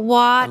be, to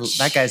watch,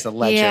 that guy's a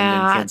legend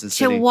in Kansas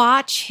City. To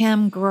watch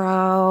him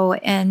grow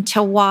and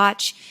to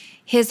watch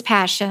his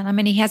passion. I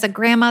mean, he has a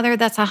grandmother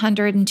that's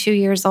 102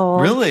 years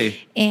old. Really?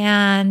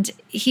 And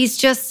he's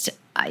just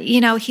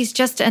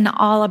an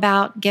all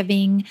about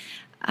giving,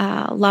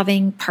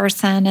 loving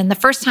person. And the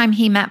first time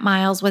he met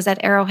Miles was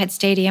at Arrowhead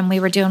Stadium.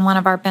 We were doing one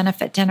of our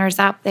benefit dinners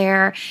out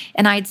there,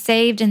 and I'd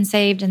saved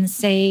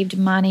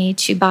money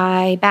to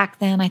buy, back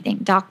then, I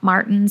think, Doc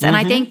Martens. And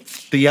I think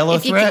the yellow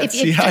threads.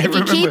 If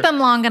you keep them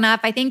long enough,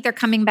 I think they're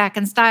coming back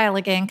in style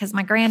again because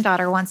my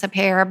granddaughter wants a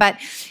pair. But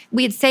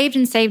we had saved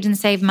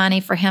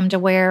money for him to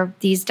wear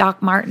these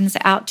Doc Martens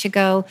out to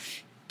go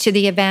to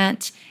the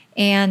event.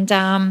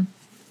 And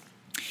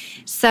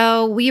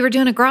so we were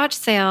doing a garage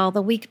sale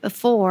the week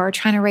before,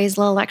 trying to raise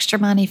a little extra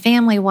money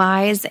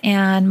family-wise,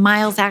 and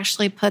Miles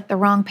actually put the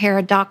wrong pair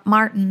of Doc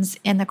Martens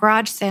in the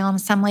garage sale, and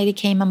some lady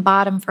came and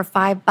bought them for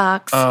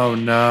 $5. Oh,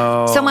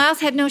 no. So Miles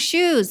had no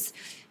shoes.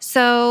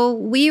 So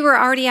we were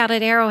already out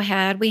at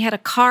Arrowhead. We had a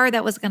car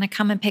that was going to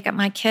come and pick up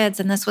my kids,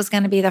 and this was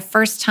going to be the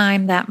first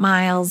time that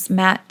Miles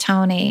met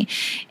Tony.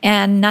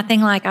 And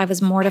nothing like I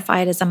was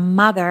mortified as a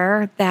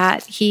mother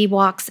that he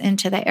walks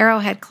into the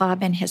Arrowhead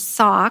Club in his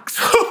socks.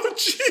 Oh,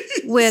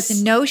 geez.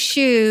 With no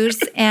shoes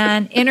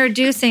and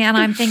introducing, and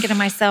I'm thinking to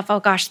myself, oh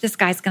gosh, this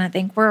guy's going to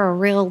think we're a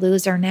real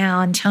loser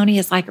now. And Tony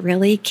is like,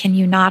 really? Can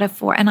you not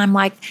afford? And I'm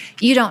like,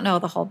 you don't know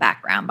the whole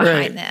background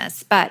behind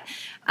this. But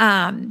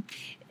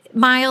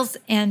Miles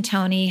and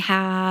Tony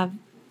have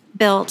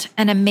built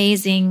an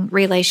amazing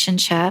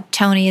relationship.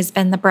 Tony has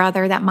been the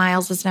brother that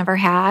Miles has never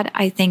had.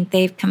 I think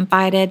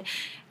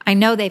I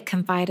know they've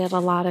confided a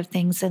lot of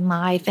things in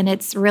life, and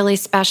it's really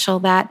special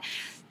that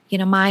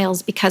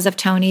Miles, because of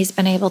Tony's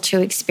been able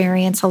to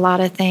experience a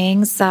lot of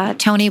things.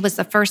 Tony was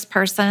the first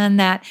person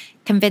that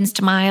convinced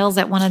Miles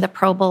at one of the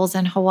Pro Bowls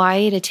in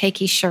Hawaii to take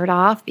his shirt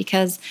off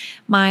because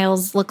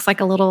Miles looks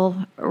like a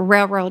little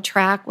railroad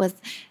track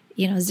with,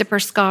 zipper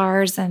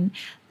scars and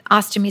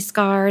ostomy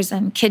scars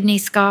and kidney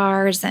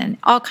scars and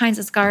all kinds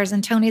of scars.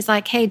 And Tony's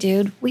like, hey,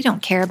 dude, we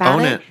don't care about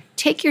Own it.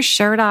 Take your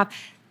shirt off.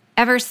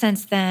 Ever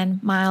since then,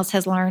 Miles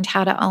has learned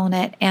how to own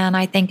it. And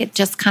I think it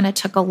just kind of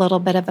took a little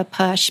bit of a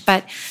push.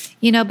 But,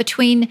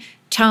 between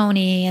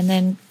Tony and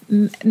then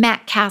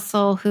Matt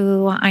Castle,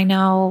 who I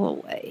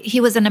know,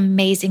 he was an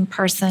amazing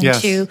person,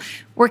 yes. to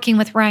working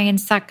with Ryan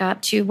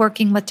Suckup, to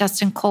working with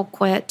Dustin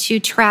Colquitt, to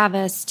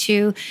Travis,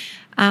 to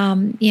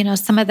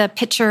some of the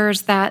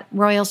pitchers that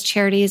Royals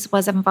Charities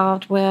was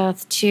involved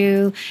with,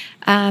 to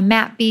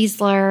Matt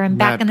Beasler, and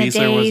back in the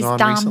days,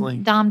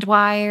 Dom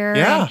Dwyer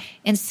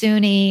and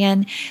Suni.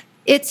 And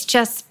it's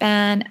just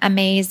been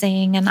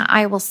amazing. And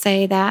I will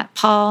say that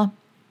Paul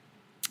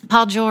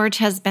George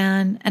has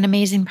been an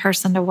amazing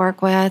person to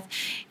work with.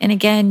 And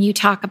again, you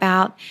talk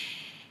about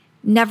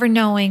never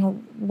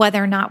knowing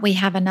whether or not we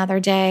have another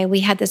day.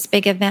 We had this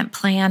big event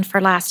planned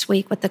for last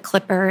week with the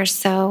Clippers.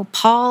 So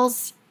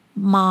Paul's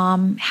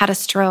mom had a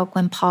stroke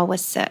when Paul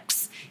was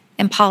 6,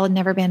 and Paul had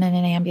never been in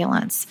an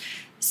ambulance.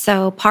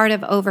 So part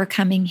of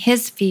overcoming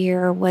his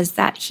fear was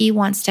that he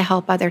wants to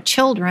help other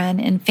children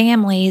and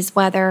families,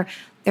 whether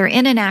they're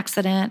in an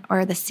accident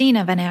or the scene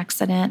of an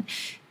accident,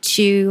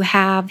 to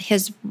have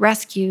his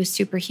rescue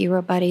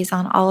superhero buddies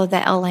on all of the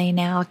LA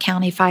Now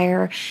County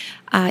Fire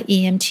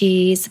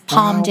EMTs,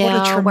 Palmdale. Wow,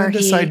 what a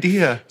tremendous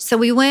idea. So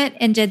we went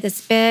and did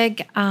this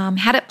big,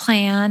 had it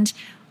planned.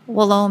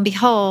 Well, lo and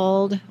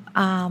behold,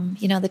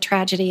 the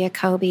tragedy of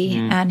Kobe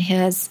and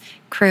his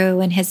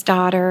crew and his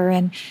daughter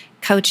and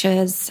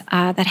coaches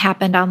that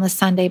happened on the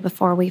Sunday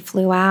before we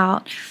flew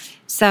out.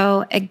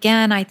 So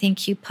again, I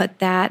think you put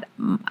that,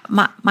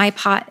 my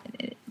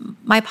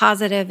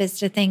positive is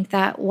to think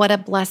that what a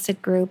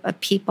blessed group of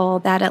people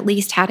that at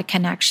least had a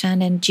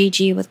connection, and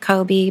Gigi with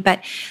Kobe, but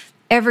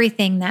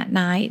everything that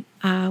night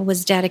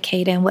was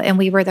dedicated, and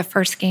we were the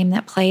first game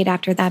that played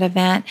after that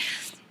event.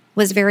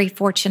 Was very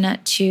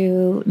fortunate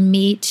to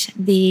meet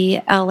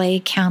the LA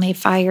County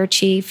Fire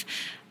Chief,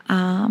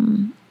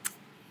 and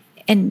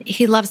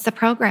he loves the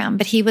program,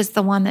 but he was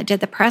the one that did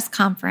the press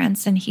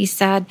conference, and he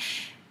said,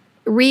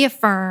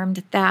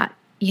 reaffirmed that,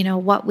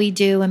 what we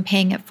do and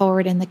paying it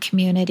forward in the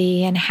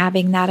community and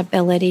having that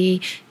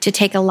ability to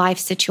take a life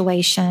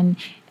situation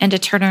and to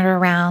turn it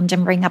around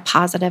and bring a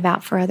positive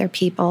out for other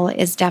people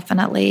is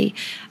definitely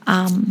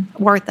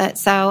worth it.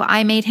 So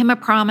I made him a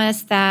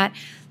promise that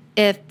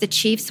if the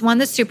Chiefs won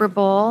the Super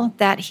Bowl,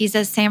 that he's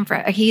a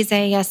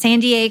San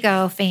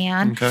Diego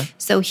fan. Okay.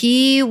 So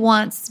he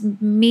wants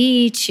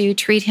me to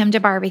treat him to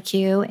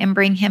barbecue and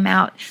bring him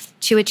out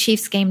to a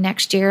Chiefs game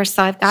next year.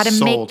 So I've got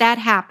to make that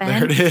happen.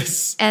 There it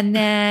is. And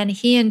then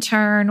he in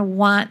turn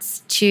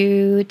wants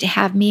to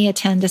have me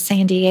attend a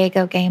San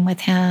Diego game with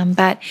him.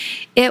 But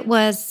it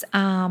was,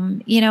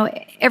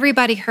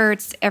 everybody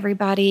hurts,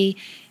 everybody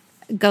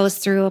goes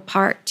through a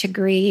part to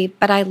grieve,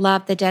 but I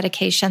love the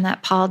dedication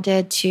that Paul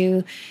did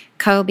to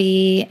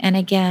Kobe, and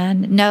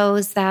again,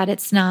 knows that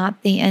it's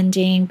not the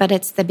ending, but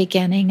it's the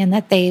beginning, and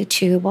that they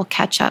too will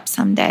catch up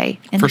someday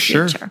in the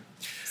future. Sure.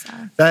 So.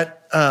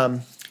 That,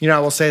 I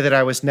will say that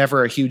I was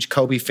never a huge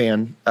Kobe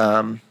fan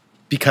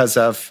because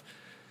of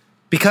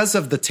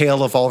the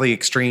tale of all the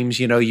extremes.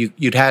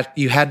 You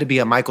had to be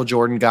a Michael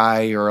Jordan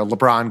guy or a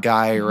LeBron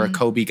guy or a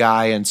Kobe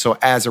guy, and so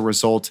as a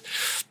result,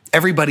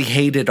 everybody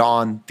hated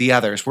on the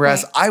others.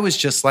 Whereas I was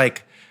just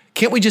like,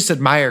 can't we just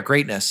admire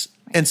greatness?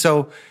 And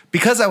so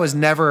because I was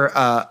never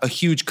a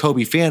huge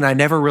Kobe fan, I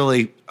never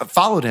really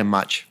followed him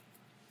much.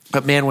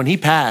 But man, when he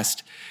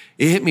passed,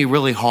 it hit me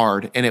really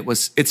hard. And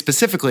it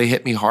specifically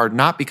hit me hard,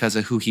 not because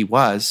of who he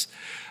was,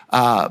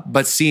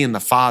 but seeing the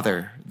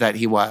father that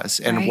he was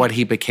and what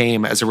he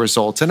became as a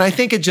result. And I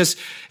think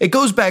it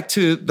goes back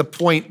to the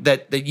point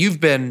that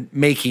you've been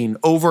making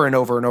over and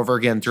over and over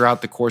again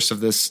throughout the course of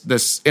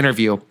this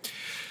interview.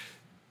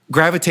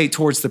 Gravitate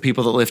towards the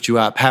people that lift you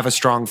up. Have a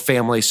strong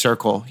family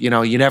circle.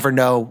 You never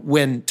know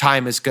when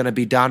time is going to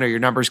be done or your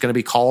number is going to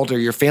be called or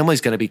your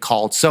family's going to be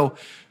called. So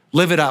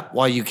live it up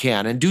while you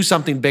can and do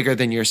something bigger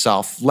than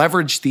yourself.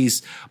 Leverage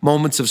these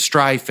moments of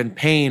strife and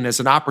pain as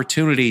an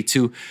opportunity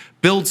to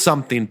build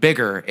something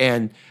bigger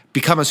and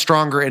become a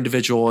stronger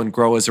individual and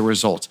grow as a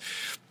result.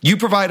 You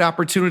provide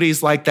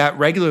opportunities like that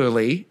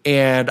regularly,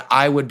 and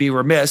I would be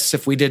remiss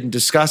if we didn't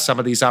discuss some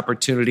of these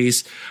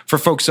opportunities for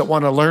folks that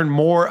want to learn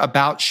more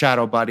about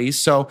Shadow Buddies.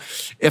 So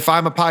if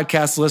I'm a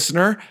podcast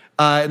listener,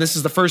 and this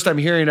is the first I'm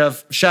hearing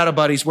of Shadow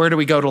Buddies, where do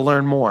we go to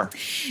learn more?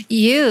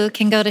 You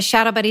can go to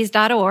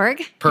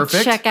shadowbuddies.org.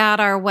 Perfect. Check out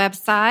our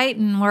website,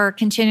 and we're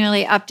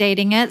continually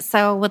updating it.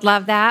 So would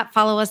love that.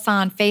 Follow us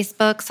on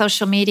Facebook,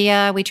 social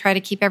media. We try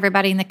to keep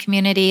everybody in the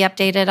community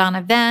updated on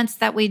events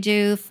that we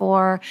do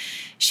for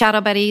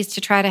Shadow Buddies to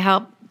try to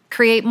help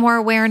create more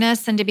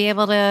awareness and to be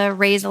able to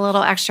raise a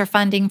little extra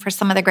funding for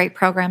some of the great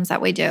programs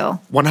that we do.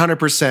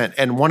 100%.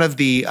 And one of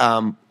the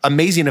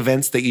amazing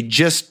events that you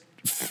just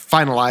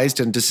finalized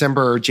in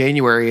December or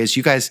January is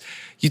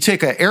you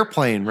take an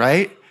airplane,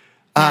 right?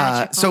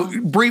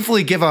 So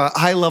briefly give a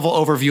high-level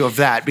overview of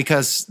that,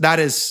 because that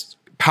is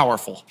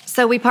powerful.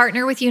 So we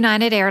partner with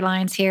United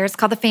Airlines here. It's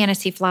called the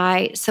Fantasy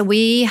Flight. So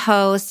we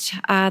host,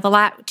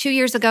 2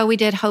 years ago, we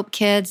did Hope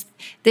Kids.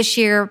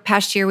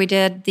 Past year, we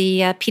did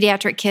the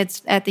pediatric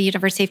kids at the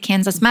University of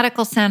Kansas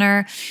Medical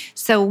Center.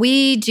 So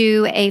we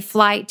do a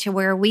flight to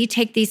where we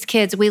take these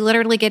kids. We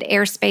literally get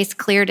airspace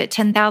cleared at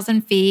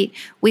 10,000 feet.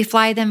 We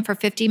fly them for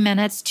 50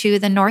 minutes to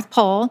the North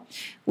Pole.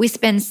 We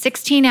spend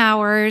 16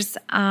 hours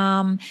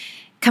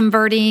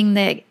converting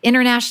the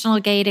International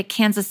Gate at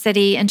Kansas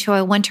City into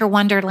a winter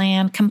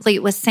wonderland, complete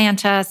with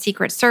Santa.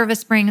 Secret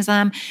Service brings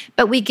them.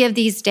 But we give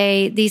these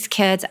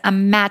kids a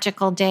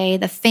magical day.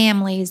 The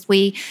families,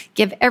 we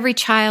give every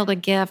child a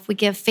gift. We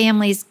give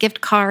families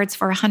gift cards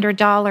for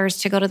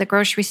 $100 to go to the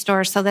grocery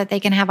store so that they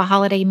can have a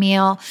holiday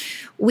meal.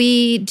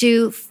 We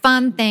do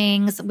fun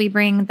things. We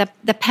bring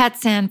the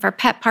pets in for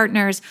pet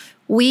partners.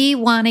 We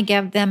want to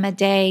give them a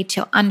day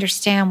to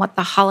understand what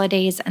the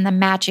holidays and the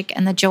magic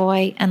and the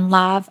joy and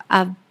love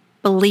of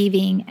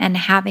believing and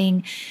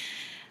having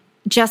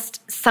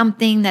just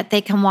something that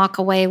they can walk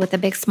away with a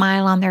big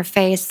smile on their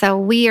face. So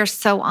we are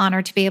so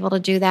honored to be able to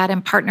do that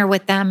and partner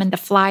with them and to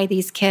fly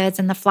these kids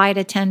and the flight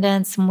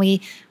attendants. And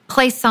we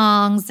play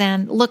songs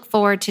and look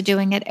forward to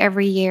doing it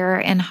every year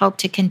and hope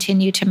to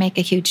continue to make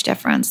a huge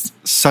difference.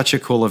 Such a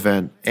cool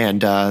event.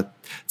 And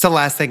it's the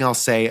last thing I'll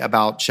say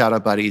about Shadow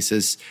Buddies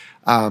is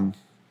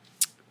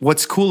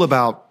what's cool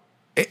about,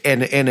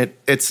 and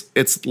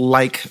it's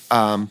like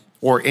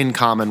or in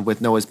common with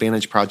Noah's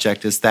Bandage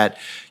Project, is that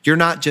you're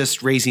not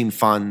just raising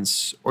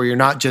funds or you're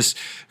not just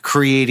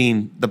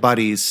creating the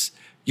buddies.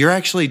 You're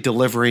actually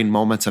delivering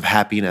moments of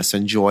happiness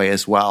and joy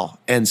as well.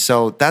 And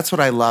so that's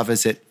what I love,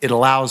 is it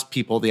allows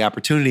people the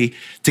opportunity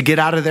to get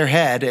out of their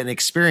head and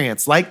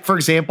experience, like, for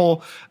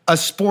example, a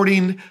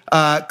sporting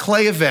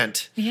clay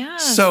event.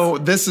 Yes. So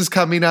this is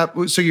coming up.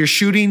 So you're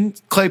shooting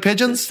clay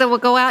pigeons? So we'll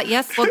go out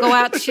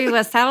to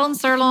a saddle and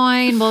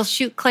sirloin. We'll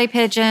shoot clay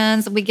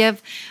pigeons. We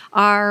give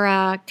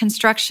our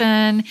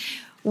construction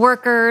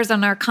workers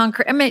on our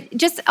concrete,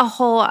 just a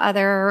whole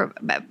other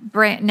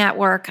brand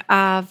network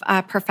of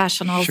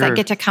professionals that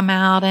get to come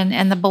out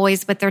and the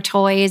boys with their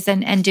toys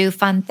and do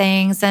fun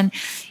things. And,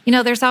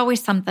 there's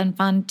always something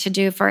fun to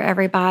do for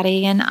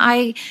everybody. And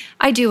I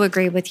do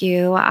agree with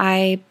you.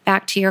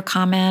 Back to your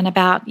comment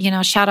about,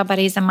 Shadow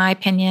Buddies, in my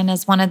opinion,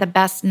 is one of the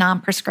best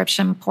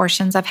non-prescription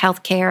portions of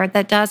healthcare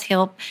that does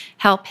help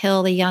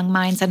heal the young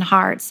minds and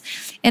hearts.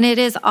 And it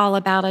is all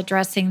about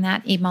addressing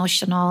that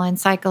emotional and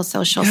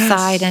psychosocial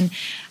side.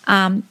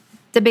 And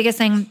the biggest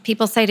thing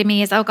people say to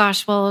me is, oh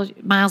gosh, well,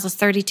 Miles is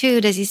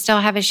 32. Does he still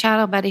have his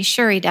shadow buddy?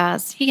 Sure he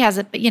does. He has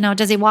it, but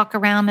does he walk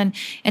around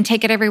and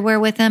take it everywhere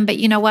with him? But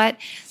you know what?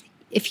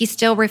 If he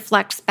still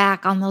reflects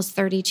back on those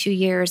 32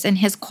 years in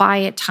his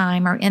quiet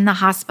time or in the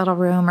hospital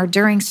room or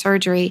during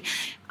surgery,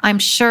 I'm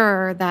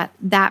sure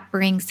that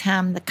brings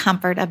him the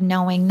comfort of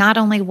knowing not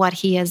only what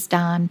he has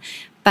done,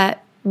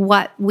 but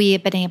what we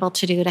have been able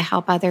to do to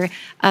help other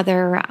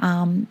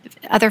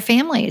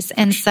families.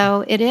 And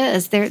so it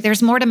is.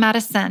 There's more to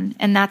medicine.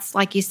 And that's,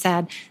 like you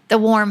said, the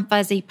warm,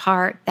 fuzzy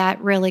part that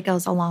really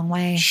goes a long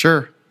way.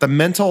 Sure. The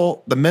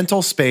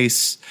mental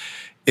space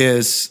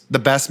is the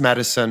best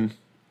medicine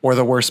or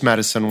the worst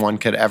medicine one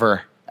could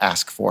ever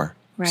ask for.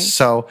 Right.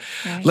 So,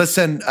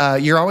 listen,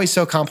 you're always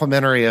so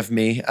complimentary of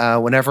me.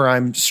 Whenever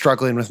I'm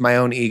struggling with my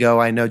own ego,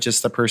 I know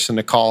just the person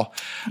to call.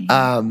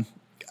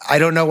 I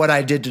don't know what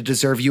I did to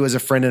deserve you as a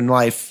friend in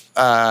life.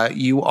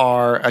 You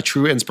are a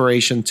true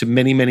inspiration to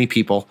many, many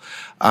people.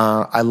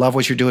 I love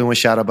what you're doing with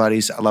Shadow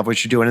Buddies. I love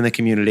what you're doing in the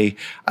community.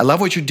 I love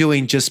what you're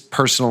doing just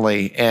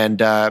personally and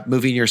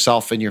moving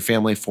yourself and your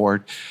family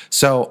forward.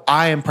 So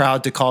I am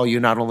proud to call you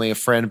not only a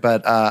friend,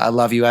 but I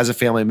love you as a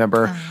family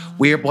member.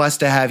 We are blessed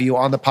to have you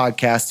on the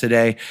podcast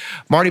today.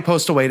 Marty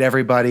Postlethwait,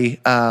 everybody.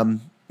 One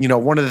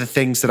of the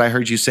things that I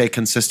heard you say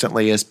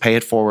consistently is pay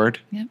it forward,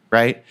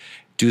 right?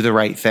 Do the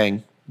right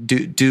thing.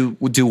 Do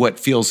what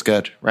feels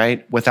good,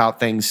 right?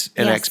 Without things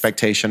in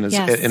expectation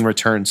in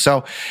return.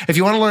 So if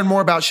you want to learn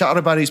more about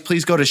Shadow Buddies,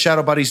 please go to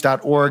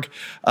shadowbuddies.org.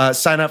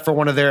 Sign up for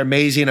one of their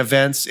amazing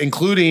events,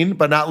 including,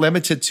 but not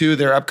limited to,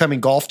 their upcoming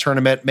golf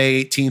tournament,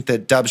 May 18th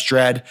at Dubs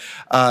Dread.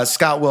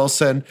 Scott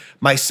Wilson,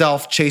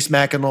 myself, Chase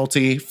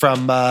McAnulty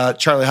from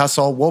Charlie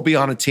Hustle will be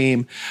on a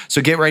team.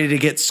 So get ready to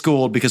get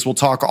schooled, because we'll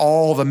talk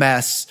all the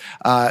mess.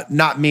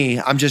 Not me.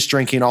 I'm just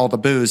drinking all the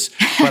booze,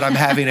 but I'm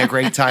having a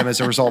great time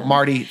as a result.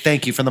 Marty,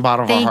 thank you from the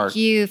bottom of our heart. Thank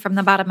you from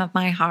the bottom of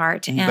my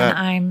heart. And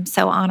I'm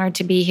so honored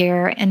to be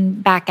here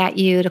and back at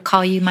you, to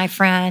call you my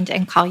friend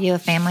and call you a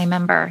family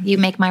member. You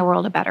make my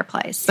world a better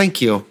place. Thank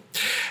you.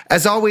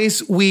 As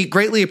always, we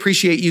greatly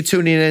appreciate you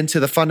tuning in to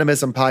the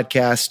Fundamism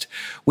podcast.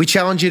 We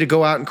challenge you to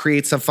go out and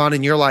create some fun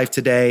in your life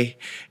today.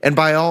 And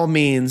by all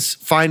means,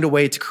 find a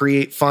way to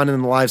create fun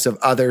in the lives of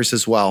others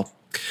as well.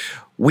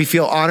 We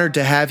feel honored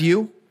to have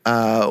you.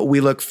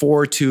 We look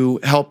forward to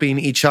helping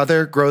each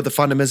other grow the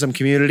Fundamism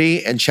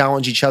community and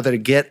challenge each other to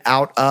get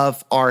out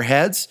of our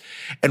heads.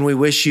 And we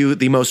wish you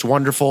the most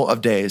wonderful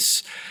of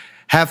days.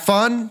 Have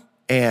fun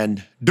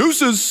and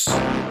deuces.